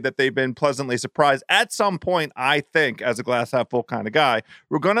say that they've been pleasantly surprised. At some point, I think, as a glass half full kind of guy,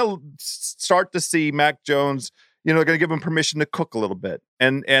 we're going to start to see Mac Jones, going to give him permission to cook a little bit.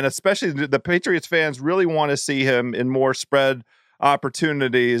 And especially the Patriots fans really want to see him in more spread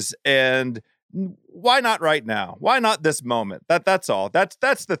opportunities. And why not right now? Why not this moment? That's all. That's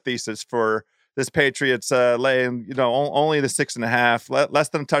the thesis for this Patriots laying, only the 6.5, less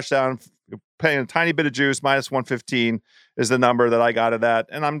than a touchdown, paying a tiny bit of juice. -115 is the number that I got it at,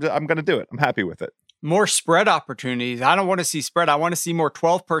 and I'm going to do it. I'm happy with it. More spread opportunities. I don't want to see spread. I want to see more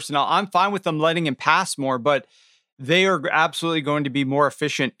 12 personnel. I'm fine with them letting him pass more, but they are absolutely going to be more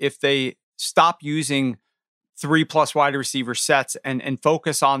efficient if they stop using 3+ wide receiver sets and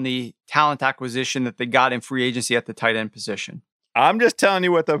focus on the talent acquisition that they got in free agency at the tight end position. I'm just telling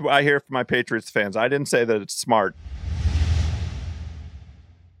you what I hear from my Patriots fans. I didn't say that it's smart.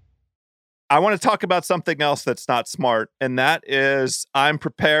 I want to talk about something else that's not smart, and that is I'm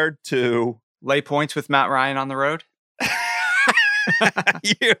prepared to lay points with Matt Ryan on the road.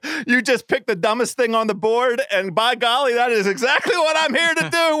 You just picked the dumbest thing on the board, and by golly, that is exactly what I'm here to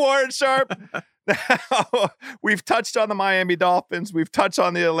do, Warren Sharp. Now, we've touched on the Miami Dolphins. We've touched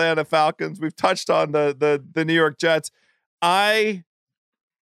on the Atlanta Falcons. We've touched on the New York Jets. I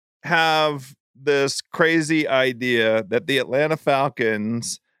have this crazy idea that the Atlanta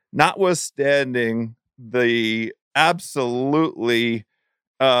Falcons, notwithstanding the absolutely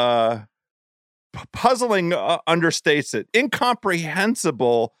puzzling understates it,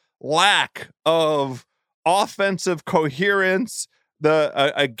 incomprehensible lack of offensive coherence,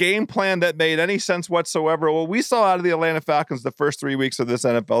 a game plan that made any sense whatsoever. What we saw out of the Atlanta Falcons the first 3 weeks of this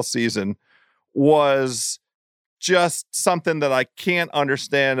NFL season was just something that I can't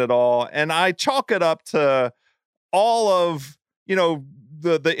understand at all. And I chalk it up to all of,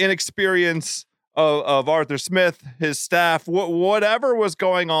 the inexperience of Arthur Smith, his staff, whatever was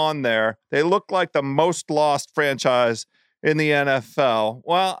going on there. They looked like the most lost franchise in the NFL.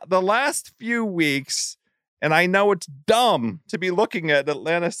 Well, the last few weeks, and I know it's dumb to be looking at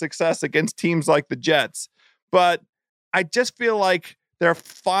Atlanta's success against teams like the Jets, but I just feel like they're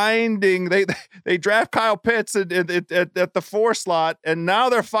finding, they draft Kyle Pitts at the 4 slot, and now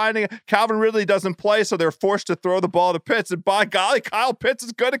they're finding Calvin Ridley doesn't play, so they're forced to throw the ball to Pitts. And by golly, Kyle Pitts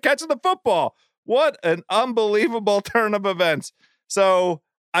is good at catching the football. What an unbelievable turn of events. So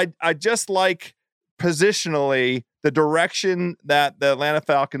I just like positionally the direction that the Atlanta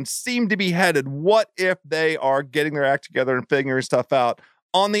Falcons seem to be headed. What if they are getting their act together and figuring stuff out?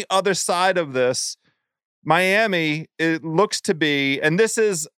 On the other side of this, Miami, it looks to be, and this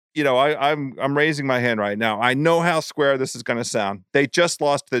is, I'm raising my hand right now. I know how square this is going to sound. They just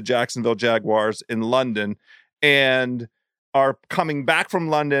lost to the Jacksonville Jaguars in London and are coming back from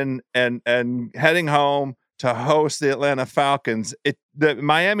London and heading home to host the Atlanta Falcons.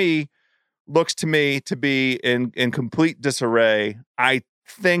 Miami looks to me to be in complete disarray. I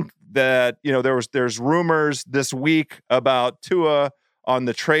think that, there's rumors this week about Tua on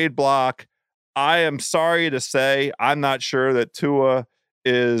the trade block. I am sorry to say, I'm not sure that Tua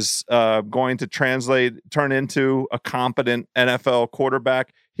is going to turn into a competent NFL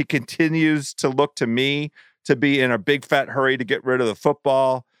quarterback. He continues to look to me to be in a big fat hurry to get rid of the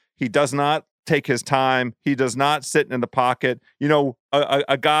football. He does not take his time. He does not sit in the pocket.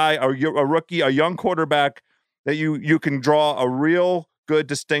 A guy, a rookie, a young quarterback that you can draw a real good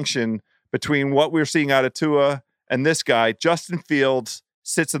distinction between what we're seeing out of Tua and this guy. Justin Fields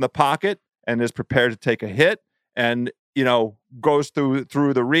sits in the pocket and is prepared to take a hit and, goes through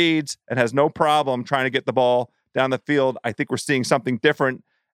the reads and has no problem trying to get the ball down the field. I think we're seeing something different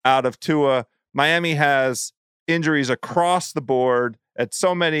out of Tua. Miami has injuries across the board at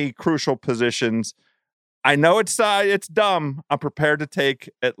so many crucial positions. I know it's dumb. I'm prepared to take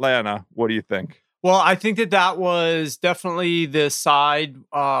Atlanta. What do you think? Well, I think that was definitely the side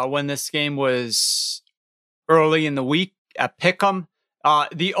when this game was early in the week at Pick'em.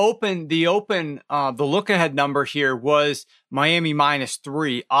 The look ahead number here was Miami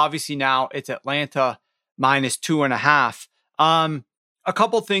 -3. Obviously now it's Atlanta -2.5. A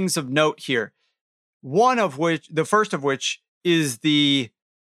couple things of note here. The first of which is the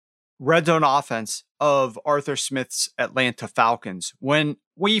red zone offense of Arthur Smith's Atlanta Falcons. When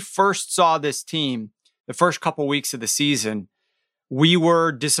we first saw this team, the first couple weeks of the season, we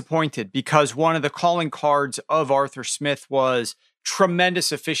were disappointed because one of the calling cards of Arthur Smith was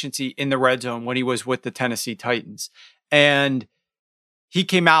tremendous efficiency in the red zone when he was with the Tennessee Titans. And he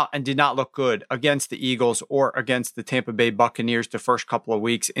came out and did not look good against the Eagles or against the Tampa Bay Buccaneers the first couple of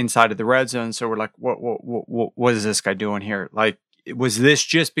weeks inside of the red zone. So we're like, what is this guy doing here? Like, was this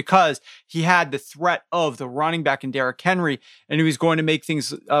just because he had the threat of the running back in Derrick Henry and he was going to make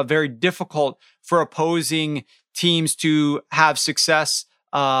things very difficult for opposing teams to have success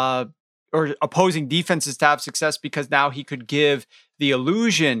or opposing defenses to have success because now he could give the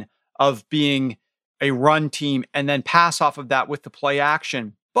illusion of being a run team and then pass off of that with the play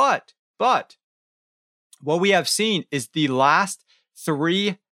action. But what we have seen is the last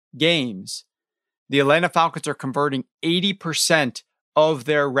 3 games, the Atlanta Falcons are converting 80% of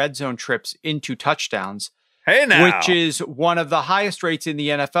their red zone trips into touchdowns. Hey now. Which is one of the highest rates in the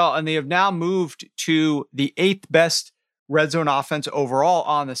NFL. And they have now moved to the 8th best red zone offense overall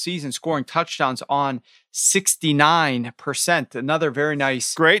on the season, scoring touchdowns on 69%. Another very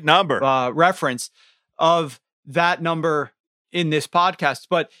nice, great number reference of that number in this podcast.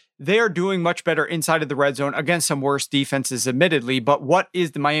 But they are doing much better inside of the red zone against some worse defenses, admittedly. But what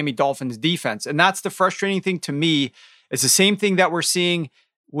is the Miami Dolphins defense? And that's the frustrating thing to me. It's the same thing that we're seeing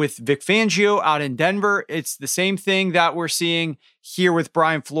with Vic Fangio out in Denver. It's the same thing that we're seeing here with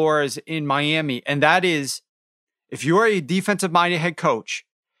Brian Flores in Miami. And that is, if you're a defensive-minded head coach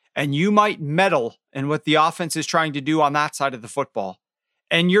and you might meddle in what the offense is trying to do on that side of the football,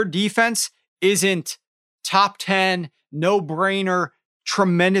 and your defense isn't top 10, no-brainer,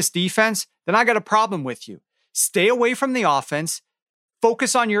 tremendous defense, then I got a problem with you. Stay away from the offense,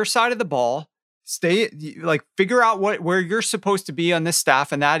 focus on your side of the ball, figure out where you're supposed to be on this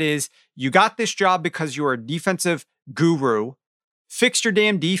staff. And that is, you got this job because you're a defensive guru. Fix your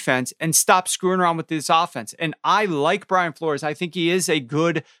damn defense and stop screwing around with this offense. And I like Brian Flores. I think he is a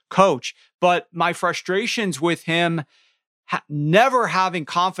good coach, but my frustrations with him never having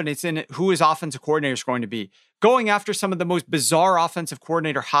confidence in who his offensive coordinator is going to be, going after some of the most bizarre offensive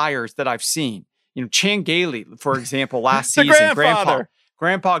coordinator hires that I've seen. Chan Gailey, for example, last season,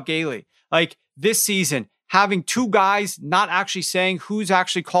 Grandpa Gailey, like this season, having two guys not actually saying who's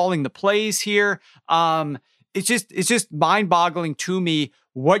actually calling the plays here. It's just mind-boggling to me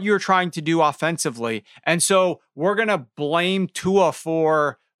what you're trying to do offensively. And so we're going to blame Tua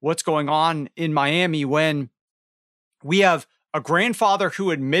for what's going on in Miami when we have a grandfather who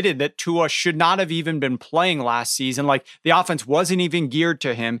admitted that Tua should not have even been playing last season. Like, the offense wasn't even geared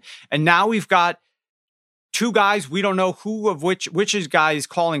to him. And now we've got two guys, we don't know which guy is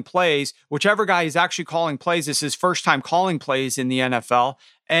calling plays. Whichever guy is actually calling plays, this is his first time calling plays in the NFL.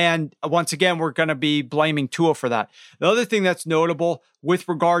 And once again, we're going to be blaming Tua for that. The other thing that's notable with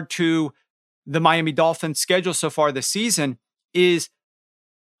regard to the Miami Dolphins schedule so far this season is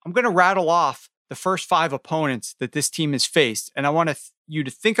I'm going to rattle off the first 5 opponents that this team has faced. And I want you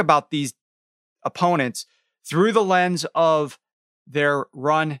to think about these opponents through the lens of their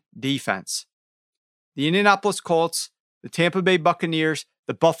run defense. The Indianapolis Colts, the Tampa Bay Buccaneers,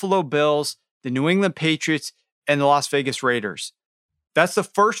 the Buffalo Bills, the New England Patriots, and the Las Vegas Raiders. That's the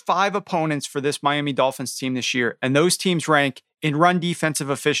first 5 opponents for this Miami Dolphins team this year. And those teams rank in run defensive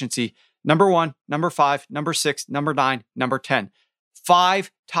efficiency, number 1, number 5, number 6, number 9, number 10.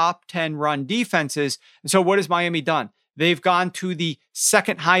 5 top 10 run defenses. And so what has Miami done? They've gone to the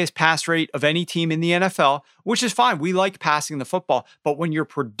second highest pass rate of any team in the NFL, which is fine. We like passing the football, but when you're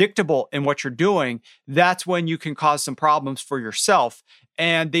predictable in what you're doing, that's when you can cause some problems for yourself.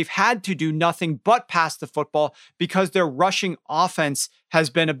 And they've had to do nothing but pass the football because their rushing offense has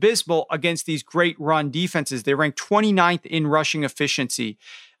been abysmal against these great run defenses. They rank 29th in rushing efficiency.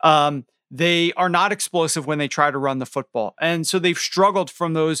 They are not explosive when they try to run the football. And so they've struggled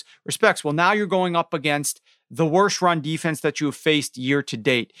from those respects. Well, now you're going up against the worst run defense that you have faced year to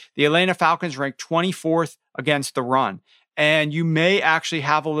date. The Atlanta Falcons rank 24th against the run. And you may actually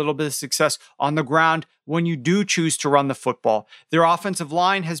have a little bit of success on the ground when you do choose to run the football. Their offensive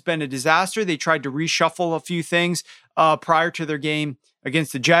line has been a disaster. They tried to reshuffle a few things prior to their game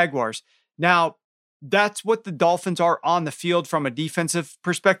against the Jaguars. Now, that's what the Dolphins are on the field from a defensive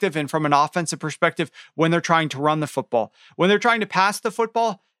perspective and from an offensive perspective when they're trying to run the football. When they're trying to pass the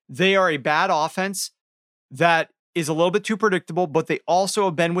football, they are a bad offense that is a little bit too predictable, but they also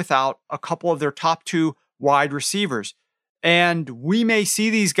have been without a couple of their top 2 wide receivers. And we may see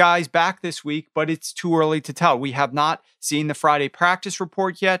these guys back this week, but it's too early to tell. We have not seen the Friday practice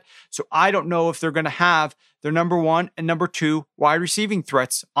report yet, so I don't know if they're going to have their number 1 and number 2 wide receiving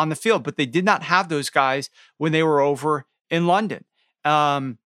threats on the field, but they did not have those guys when they were over in London.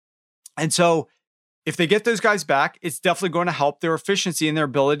 And so if they get those guys back, it's definitely going to help their efficiency and their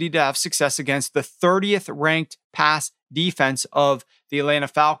ability to have success against the 30th ranked pass defense of the Atlanta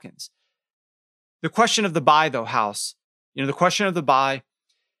Falcons. The question of the bye, though, House, the question of the bye,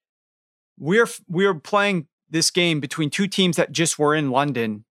 we're playing this game between 2 teams that just were in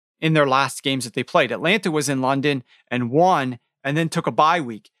London in their last games that they played. Atlanta was in London and won and then took a bye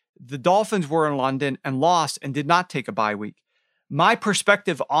week. The Dolphins were in London and lost and did not take a bye week. My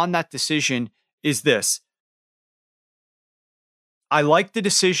perspective on that decision is this. I like the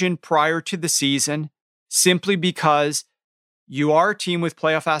decision prior to the season simply because you are a team with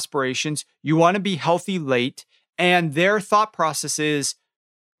playoff aspirations. You want to be healthy late. And their thought process is,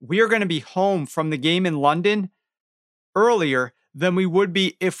 we are going to be home from the game in London earlier than we would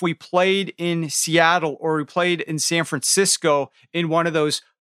be if we played in Seattle or we played in San Francisco in one of those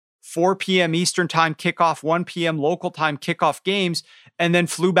 4 p.m. Eastern time kickoff, 1 p.m. local time kickoff games, and then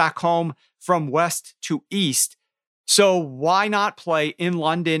flew back home from west to east. So why not play in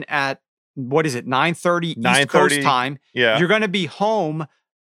London at, 9:30 East Coast time? Yeah. You're going to be home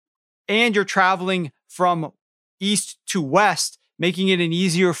and you're traveling from east to west, making it an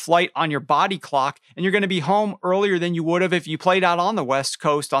easier flight on your body clock. And you're going to be home earlier than you would have if you played out on the West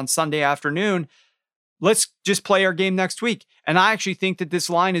Coast on Sunday afternoon. Let's just play our game next week. And I actually think that this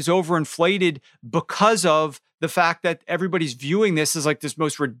line is overinflated because of the fact that everybody's viewing this as like this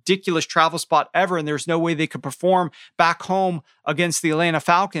most ridiculous travel spot ever. And there's no way they could perform back home against the Atlanta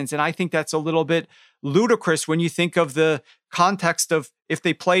Falcons. And I think that's a little bit ludicrous when you think of the context of if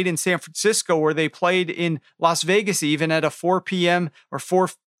they played in San Francisco or they played in Las Vegas, even at a 4 p.m. or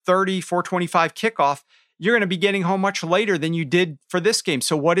 4:30, 4:25 kickoff. you're going to be getting home much later than you did for this game.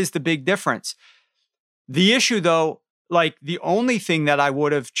 So what is the big difference? The issue, though, like the only thing that I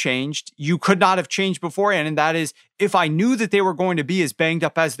would have changed, you could not have changed beforehand. And that is, if I knew that they were going to be as banged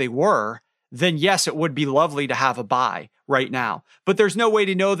up as they were, then yes, it would be lovely to have a bye right now. But there's no way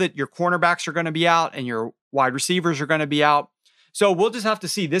to know that your cornerbacks are going to be out and your wide receivers are going to be out. So we'll just have to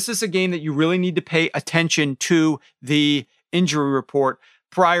see. This is a game that you really need to pay attention to the injury report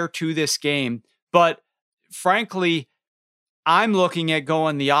prior to this game. But frankly, I'm looking at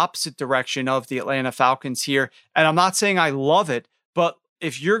going the opposite direction of the Atlanta Falcons here. And I'm not saying I love it, but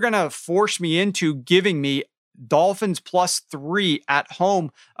if you're going to force me into giving me Dolphins +3 at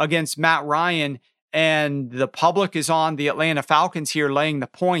home against Matt Ryan, and the public is on the Atlanta Falcons here laying the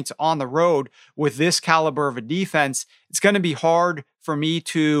points on the road with this caliber of a defense, it's going to be hard for me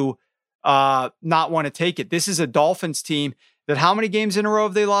to not want to take it. This is a Dolphins team that how many games in a row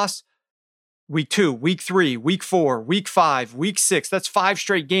have they lost? Week 2, week 3, week 4, week 5, week 6. That's 5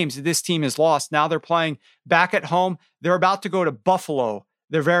 straight games that this team has lost. Now they're playing back at home. They're about to go to Buffalo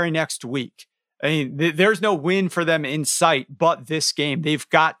their very next week. I mean, there's no win for them in sight but this game. They've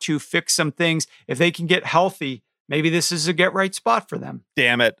got to fix some things. If they can get healthy, maybe this is a get-right spot for them.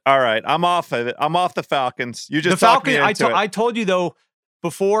 Damn it. All right. I'm off of it. I'm off the Falcons. You just talked me into it. I told you, though,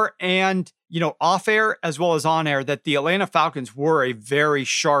 before and, off air as well as on air, that the Atlanta Falcons were a very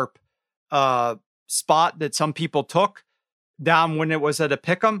sharp spot that some people took down when it was at a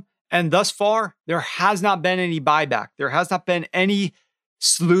pick'em. And thus far, there has not been any buyback. There has not been any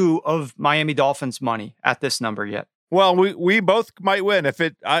slew of Miami Dolphins money at this number yet. Well, we both might win. If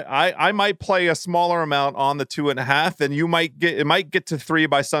I might play a smaller amount on the 2.5, and you might get to 3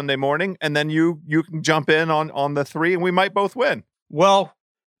 by Sunday morning, and then you can jump in on the 3, and we might both win. Well,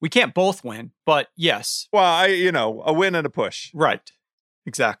 we can't both win, but yes. Well, a win and a push. Right.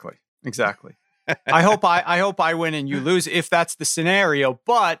 Exactly. I hope I win and you lose if that's the scenario,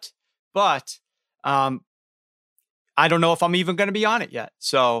 but I don't know if I'm even going to be on it yet.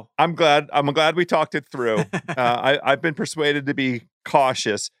 So I'm glad we talked it through. I've been persuaded to be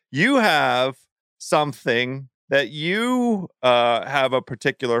cautious. You have something that you have a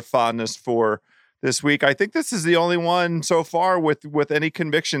particular fondness for this week. I think this is the only one so far with any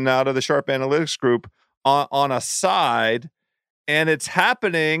conviction out of the Sharp Analytics group on a side, and it's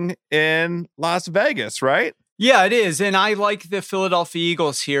happening in Las Vegas, right? Yeah, it is. And I like the Philadelphia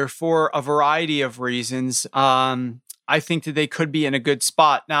Eagles here for a variety of reasons. I think that they could be in a good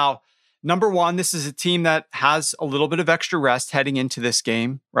spot. Now, number one, this is a team that has a little bit of extra rest heading into this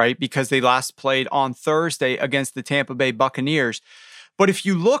game, right? Because they last played on Thursday against the Tampa Bay Buccaneers. But if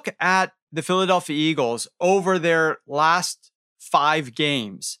you look at the Philadelphia Eagles over their last 5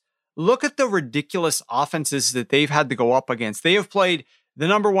 games, look at the ridiculous offenses that they've had to go up against. They have played the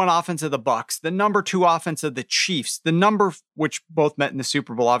number 1 offense of the Bucs, the number 2 offense of the Chiefs, which both met in the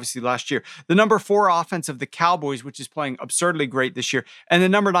Super Bowl, obviously last year, the number 4 offense of the Cowboys, which is playing absurdly great this year, and the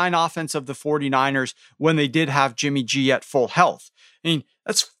number 9 offense of the 49ers when they did have Jimmy G at full health. I mean,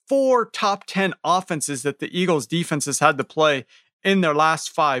 that's 4 top 10 offenses that the Eagles defense has had to play in their last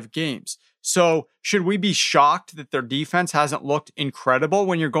 5 games. So should we be shocked that their defense hasn't looked incredible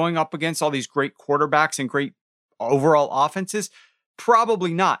when you're going up against all these great quarterbacks and great overall offenses?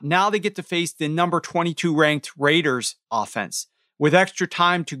 Probably not. Now they get to face the number 22 ranked Raiders offense with extra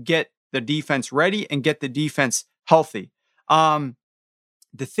time to get the defense ready and get the defense healthy. The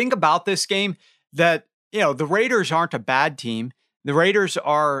thing about this game that, the Raiders aren't a bad team. The Raiders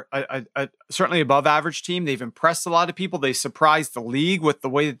are a certainly above average team. They've impressed a lot of people. They surprised the league with the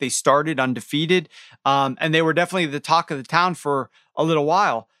way that they started undefeated. And they were definitely the talk of the town for a little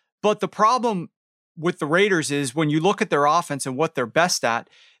while. But the problem with the Raiders is when you look at their offense and what they're best at,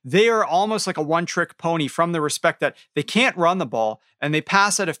 they are almost like a one-trick pony from the respect that they can't run the ball and they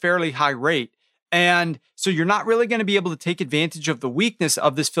pass at a fairly high rate. And so you're not really going to be able to take advantage of the weakness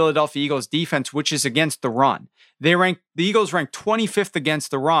of this Philadelphia Eagles defense, which is against the run. The Eagles rank 25th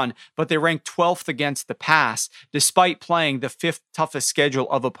against the run, but they rank 12th against the pass, despite playing the 5th toughest schedule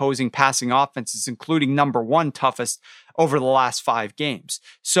of opposing passing offenses, including number 1 toughest over the last 5 games.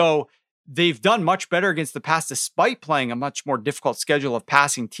 So they've done much better against the pass, despite playing a much more difficult schedule of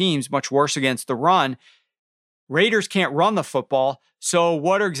passing teams, much worse against the run. Raiders can't run the football. So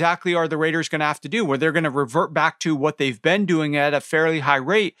what exactly are the Raiders going to have to do? Where they're going to revert back to what they've been doing at a fairly high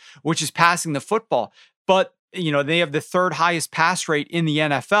rate, which is passing the football. But, they have the 3rd highest pass rate in the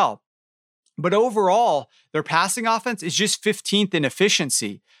NFL. But overall, their passing offense is just 15th in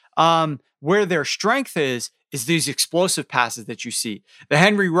efficiency. Where their strength is these explosive passes that you see. The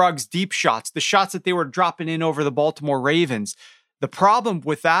Henry Ruggs deep shots, the shots that they were dropping in over the Baltimore Ravens. The problem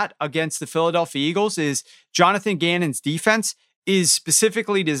with that against the Philadelphia Eagles is Jonathan Gannon's defense is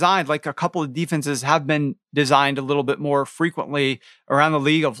specifically designed, like a couple of defenses have been designed a little bit more frequently around the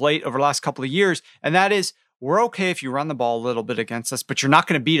league of late over the last couple of years. And that is, we're okay if you run the ball a little bit against us, but you're not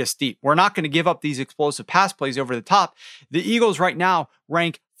going to beat us deep. We're not going to give up these explosive pass plays over the top. The Eagles right now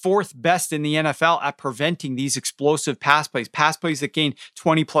rank 4th best in the NFL at preventing these explosive pass plays that gain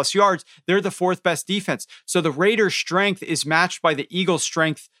 20 plus yards. They're the 4th best defense. So the Raiders' strength is matched by the Eagles'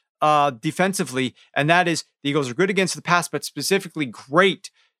 strength defensively, and that is the Eagles are good against the pass, but specifically great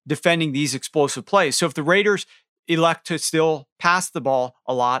defending these explosive plays. So if the Raiders elect to still pass the ball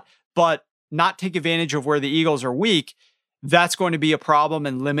a lot, but not take advantage of where the Eagles are weak, that's going to be a problem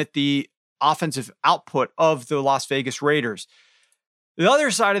and limit the offensive output of the Las Vegas Raiders. The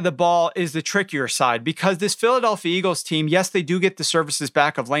other side of the ball is the trickier side, because this Philadelphia Eagles team, yes, they do get the services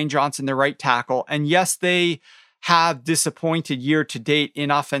back of Lane Johnson, their right tackle, and yes, they have disappointed year to date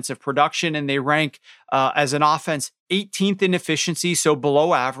in offensive production, and they rank as an offense 18th in efficiency, so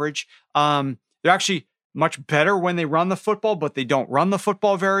below average. They're actually much better when they run the football, but they don't run the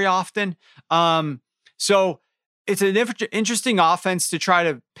football very often. So it's an interesting offense to try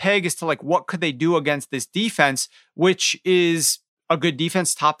to peg as to like, what could they do against this defense, which is a good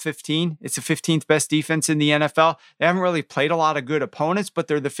defense, top 15. It's the 15th best defense in the NFL. They haven't really played a lot of good opponents, but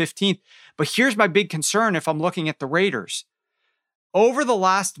they're the 15th. But here's my big concern if I'm looking at the Raiders. Over the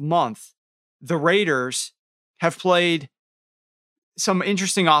last month, the Raiders have played some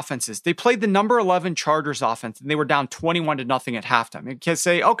interesting offenses. They played the number 11 Chargers offense, and they were down 21-0 at halftime. You can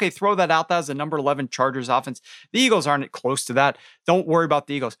say, okay, throw that out. That was the number 11 Chargers offense. The Eagles aren't close to that. Don't worry about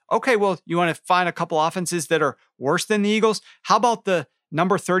the Eagles. Okay, well, you want to find a couple offenses that are worse than the Eagles? How about the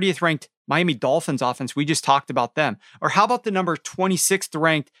number 30th ranked Miami Dolphins offense? We just talked about them. Or how about the number 26th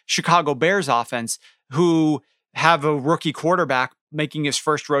ranked Chicago Bears offense, who have a rookie quarterback making his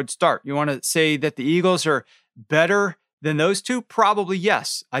first road start? You want to say that the Eagles are better than those two? Probably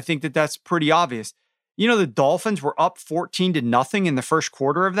yes. I think that that's pretty obvious. You know, the Dolphins were up 14-0 in the first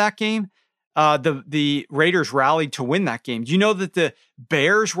quarter of that game. The Raiders rallied to win that game. Do you know that the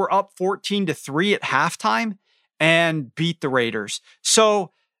Bears were up 14-3 at halftime and beat the Raiders? So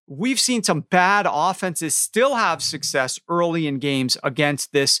we've seen some bad offenses still have success early in games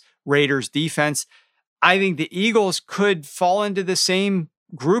against this Raiders defense. I think the Eagles could fall into the same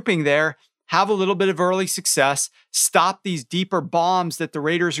grouping there, have a little bit of early success, stop these deeper bombs that the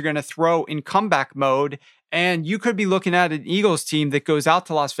Raiders are going to throw in comeback mode, and you could be looking at an Eagles team that goes out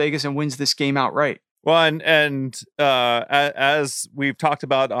to Las Vegas and wins this game outright. Well, as we've talked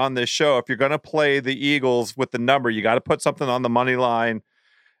about on this show, if you're going to play the Eagles with the number, you got to put something on the money line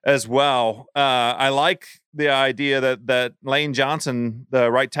as well. I like the idea that Lane Johnson, the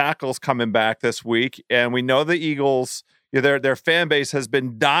right tackle, is coming back this week, and we know the Eagles, their fan base has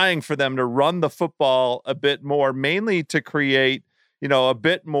been dying for them to run the football a bit more, mainly to create, a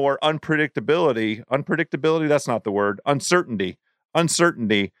bit more unpredictability. Unpredictability, that's not the word. Uncertainty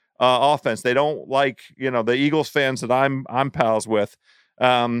offense. They don't like, the Eagles fans that I'm pals with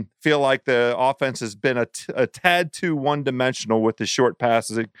feel like the offense has been a tad too one-dimensional with the short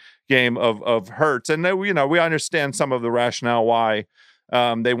passes game of Hurts. And we understand some of the rationale why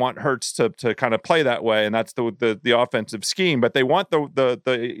they want Hurts to kind of play that way, and that's the offensive scheme. But they want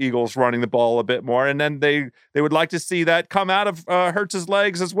the Eagles running the ball a bit more, and then they would like to see that come out of Hurts's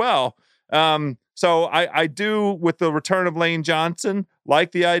legs as well. So I do, with the return of Lane Johnson,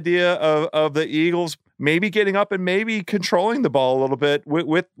 like the idea of the Eagles maybe getting up and maybe controlling the ball a little bit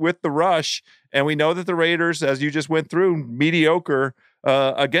with the rush. And we know that the Raiders, as you just went through, mediocre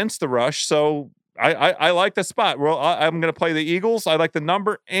against the rush. So I like the spot. Well, I'm going to play the Eagles. I like the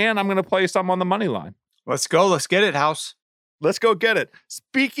number, and I'm going to play some on the money line. Let's go. Let's get it, House. Let's go get it.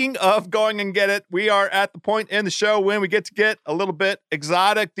 Speaking of going and get it, we are at the point in the show when we get to get a little bit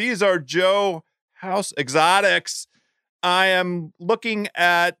exotic. These are Joe House exotics. I am looking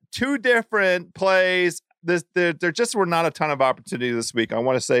at two different plays. There just were not a ton of opportunity this week. I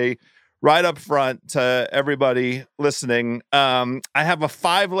want to say right up front to everybody listening, I have a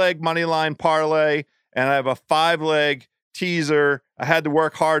 5-leg money line parlay, and I have a 5-leg teaser. I had to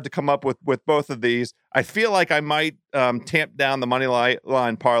work hard to come up with both of these. I feel like I might tamp down the money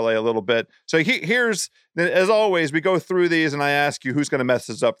line parlay a little bit. So here's, as always, we go through these and I ask you who's going to mess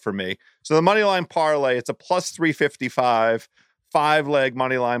this up for me. So the money line parlay, it's a plus 355, 5-leg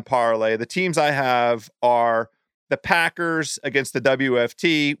money line parlay. The teams I have are the Packers against the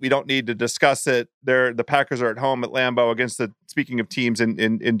WFT. We don't need to discuss it. The Packers are at home at Lambeau against speaking of teams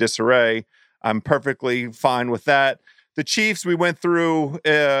in disarray. I'm perfectly fine with that. The Chiefs, we went through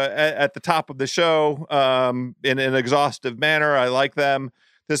at the top of the show in an exhaustive manner. I like them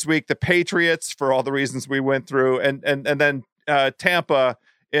this week. The Patriots, for all the reasons we went through, and then Tampa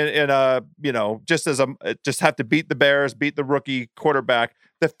just have to beat the Bears, beat the rookie quarterback.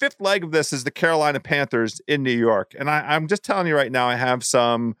 The fifth leg of this is the Carolina Panthers in New York, and I'm just telling you right now, I have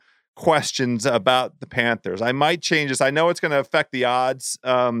some questions about the Panthers. I might change this. I know it's going to affect the odds.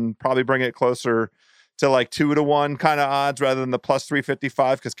 Probably bring it closer to like 2-1 kind of odds rather than the plus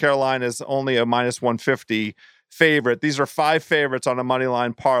 355 because Carolina is only a minus 150 favorite. These are 5 favorites on a money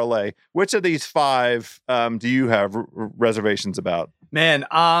line parlay. Which of these 5 do you have reservations about? Man,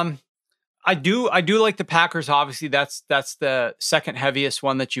 I do like the Packers. Obviously, that's the second heaviest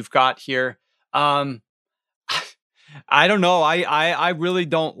one that you've got here. I don't know. I really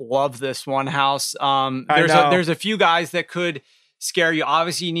don't love this one, House. There's a few guys that could scare you.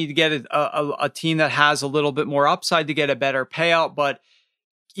 Obviously, you need to get a team that has a little bit more upside to get a better payout. But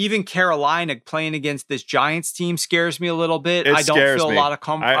even Carolina playing against this Giants team scares me a little bit. I don't feel a lot of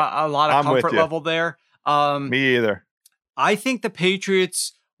comfort level there. Me either. I think the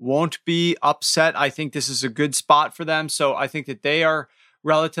Patriots won't be upset. I think this is a good spot for them. So I think that they are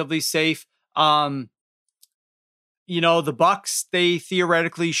relatively safe. The Bucs, they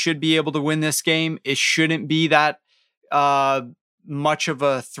theoretically should be able to win this game. It shouldn't be that much of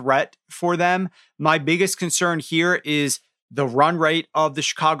a threat for them. My biggest concern here is the run rate of the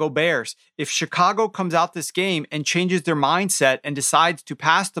Chicago Bears. If Chicago comes out this game and changes their mindset and decides to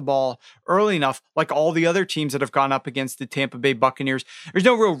pass the ball early enough, like all the other teams that have gone up against the Tampa Bay Buccaneers, there's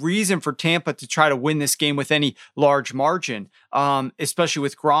no real reason for Tampa to try to win this game with any large margin, especially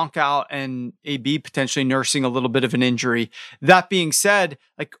with Gronk out and AB potentially nursing a little bit of an injury. That being said,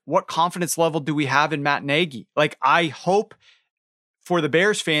 like, what confidence level do we have in Matt Nagy? Like, I hope for the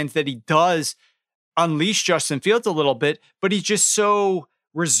Bears fans that he does unleash Justin Fields a little bit, but he's just so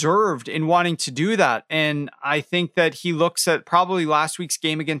reserved in wanting to do that. And I think that he looks at probably last week's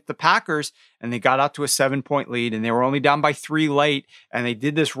game against the Packers, and they got out to a 7-point lead, and they were only down by 3 late, and they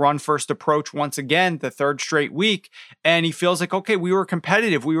did this run first approach once again, the 3rd straight week. And he feels like, okay, we were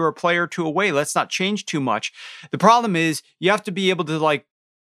competitive. We were a player or 2 away. Let's not change too much. The problem is you have to be able to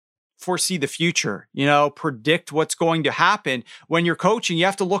foresee the future, predict what's going to happen. When you're coaching, you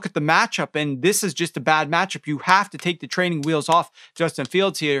have to look at the matchup, and this is just a bad matchup. You have to take the training wheels off Justin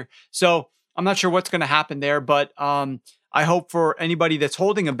Fields here. So I'm not sure what's going to happen there, but I hope for anybody that's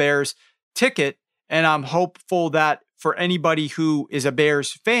holding a Bears ticket, and I'm hopeful that for anybody who is a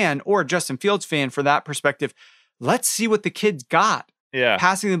Bears fan or a Justin Fields fan for that perspective, let's see what the kid's got. Yeah,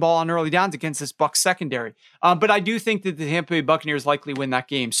 passing the ball on early downs against this Bucs secondary. But I do think that the Tampa Bay Buccaneers likely win that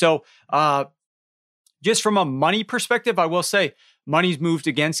game. So just from a money perspective, I will say money's moved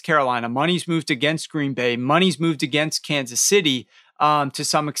against Carolina. Money's moved against Green Bay. Money's moved against Kansas City to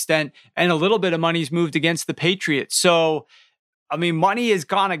some extent. And a little bit of money's moved against the Patriots. So, I mean, money has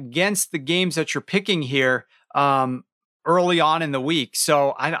gone against the games that you're picking here early on in the week.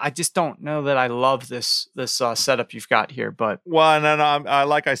 So I just don't know that I love this setup you've got here. But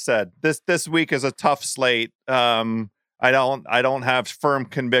like I said, this week is a tough slate. I don't have firm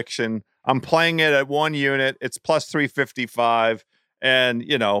conviction. I'm playing it at 1 unit. It's plus 355, and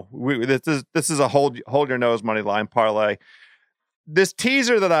this is a hold your nose money line parlay. This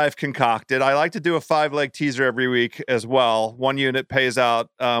teaser that I've concocted, I like to do a 5-leg teaser every week as well. 1 unit pays out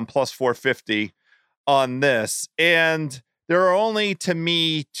plus 450. On this, and there are only, to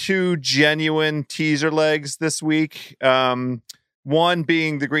me, 2 genuine teaser legs this week. One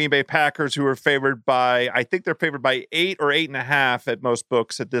being the Green Bay Packers, who are favored by, I think they're favored by 8 or 8.5 at most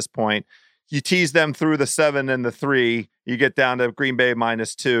books at this point. You tease them through the 7 and the 3, you get down to Green Bay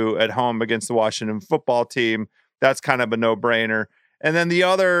 -2 at home against the Washington football team. That's kind of a no-brainer. And then the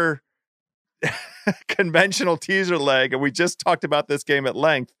other conventional teaser leg, and we just talked about this game at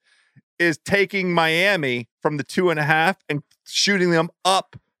length, is taking Miami from the 2.5 and shooting them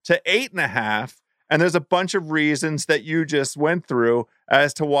up to 8.5. And there's a bunch of reasons that you just went through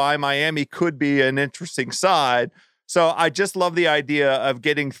as to why Miami could be an interesting side. So I just love the idea of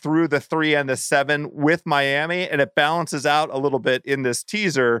getting through the 3 and the 7 with Miami, and it balances out a little bit in this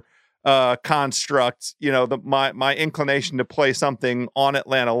teaser construct. My inclination to play something on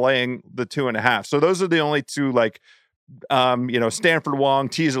Atlanta laying the 2.5. So those are the only 2 Stanford Wong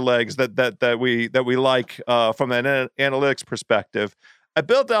teaser legs that we like from an analytics perspective. I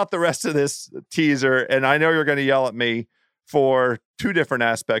built out the rest of this teaser, and I know you're going to yell at me for 2 different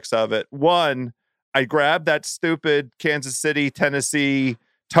aspects of it. One, I grabbed that stupid Kansas City, Tennessee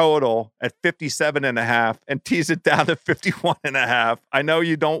total at 57.5 and teased it down to 51.5. I know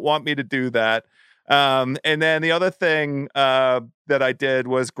you don't want me to do that. And then the other thing that I did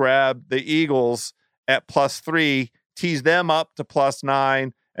was grab the Eagles at +3, tease them up to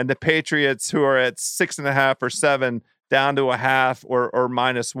 +9, and the Patriots, who are at 6.5 or 7, down to 0.5 or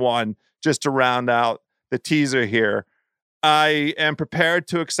 -1, just to round out the teaser here. I am prepared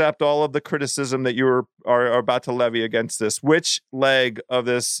to accept all of the criticism that you are about to levy against this. Which leg of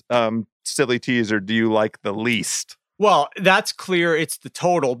this silly teaser do you like the least? Well, that's clear. It's the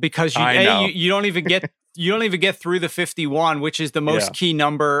total, because you don't even get through the 51, which is the most key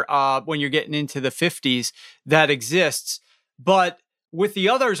number when you're getting into the 50s that exists. But with the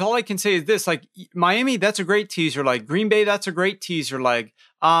others, all I can say is this: like Miami, that's a great teaser leg. Green Bay, that's a great teaser leg.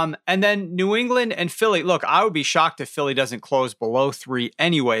 And then New England and Philly. Look, I would be shocked if Philly doesn't close below 3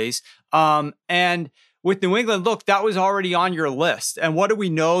 anyways. And with New England, look, that was already on your list. And what do we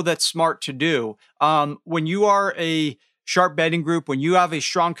know that's smart to do? When you are a sharp betting group, when you have a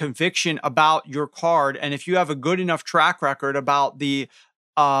strong conviction about your card, and if you have a good enough track record about the,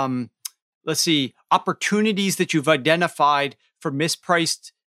 opportunities that you've identified for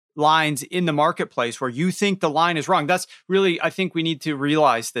mispriced lines in the marketplace where you think the line is wrong. That's really, I think we need to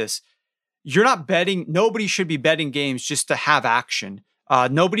realize this. You're not betting. Nobody should be betting games just to have action.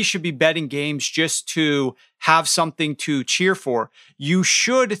 Nobody should be betting games just to have something to cheer for. You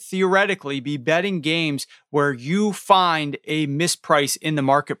should theoretically be betting games where you find a misprice in the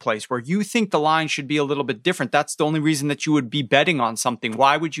marketplace, where you think the line should be a little bit different. That's the only reason that you would be betting on something.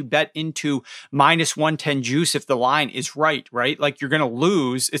 Why would you bet into -110 juice if the line is right? Like you're going to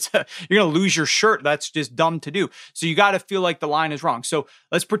lose. You're going to lose your shirt. That's just dumb to do. So you got to feel like the line is wrong. So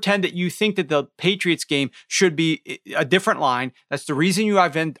let's pretend that you think that the Patriots game should be a different line. That's the reason you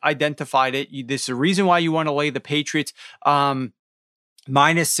have identified it. This is the reason why you want to lay the Patriots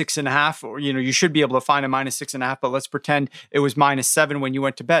 -6.5, or you should be able to find a -6.5, but let's pretend it was -7 when you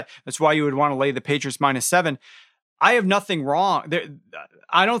went to bet. That's why you would want to lay the Patriots -7. I have nothing wrong there.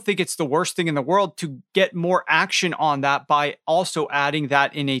 I don't think it's the worst thing in the world to get more action on that by also adding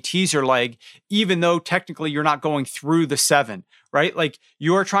that in a teaser leg, even though technically you're not going through the 7, right? Like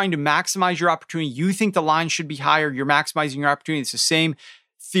you're trying to maximize your opportunity. You think the line should be higher. You're maximizing your opportunity. It's the same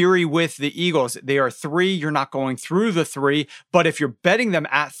theory with the Eagles. They are 3. You're not going through the 3, but if you're betting them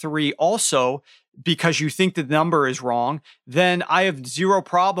at 3 also, because you think the number is wrong, then I have zero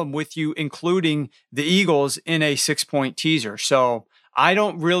problem with you including the Eagles in a 6-point teaser. So I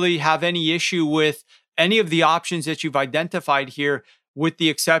don't really have any issue with any of the options that you've identified here, with the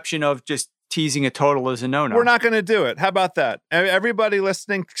exception of just teasing a total is a no-no. We're not going to do it. How about that? Everybody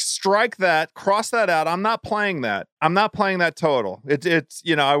listening, strike that, cross that out. I'm not playing that. I'm not playing that total. It's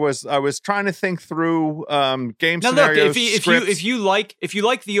I was trying to think through game now, scenarios. Look, if you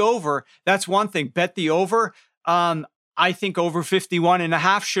like the over, that's one thing. Bet the over. I think over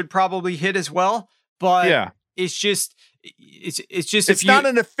 51.5 should probably hit as well. But it's just it's not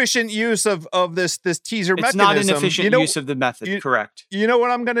an efficient use of this teaser mechanism. It's not an efficient use of the method. Correct. You know what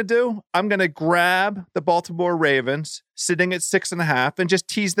I'm going to do? I'm going to grab the Baltimore Ravens sitting at 6.5 and just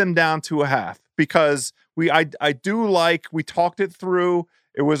tease them down to 0.5, because I do like, we talked it through.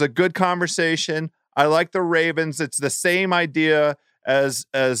 It was a good conversation. I like the Ravens. It's the same idea as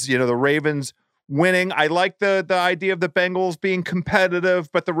the Ravens winning. I like the idea of the Bengals being competitive,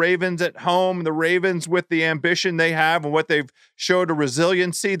 but the Ravens at home, the Ravens with the ambition they have and what they've showed a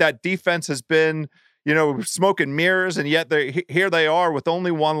resiliency, that defense has been, smoke and mirrors, and yet here they are with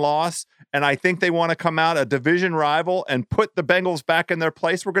only 1 loss. And I think they want to come out a division rival and put the Bengals back in their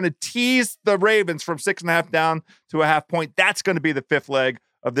place. We're going to tease the Ravens from 6.5 down to 0.5 point. That's going to be the 5th leg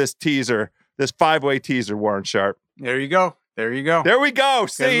of this teaser, this 5-way teaser, Warren Sharp. There you go. There you go. There we go.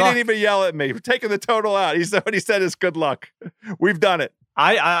 See, he didn't even yell at me. We're taking the total out. What he said is good luck. We've done it.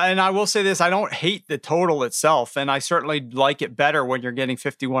 I will say this. I don't hate the total itself, and I certainly like it better when you're getting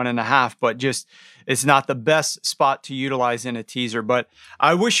 51.5, but just it's not the best spot to utilize in a teaser. But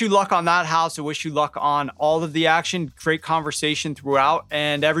I wish you luck on that house. I wish you luck on all of the action. Great conversation throughout.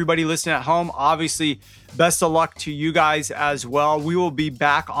 And everybody listening at home, obviously, best of luck to you guys as well. We will be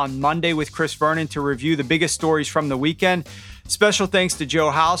back on Monday with Chris Vernon to review the biggest stories from the weekend. Special thanks to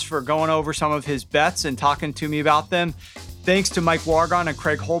Joe House for going over some of his bets and talking to me about them. Thanks to Mike Wargon and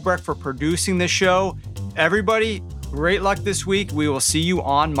Craig Holbrecht for producing the show. Everybody, great luck this week. We will see you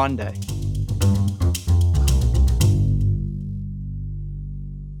on Monday.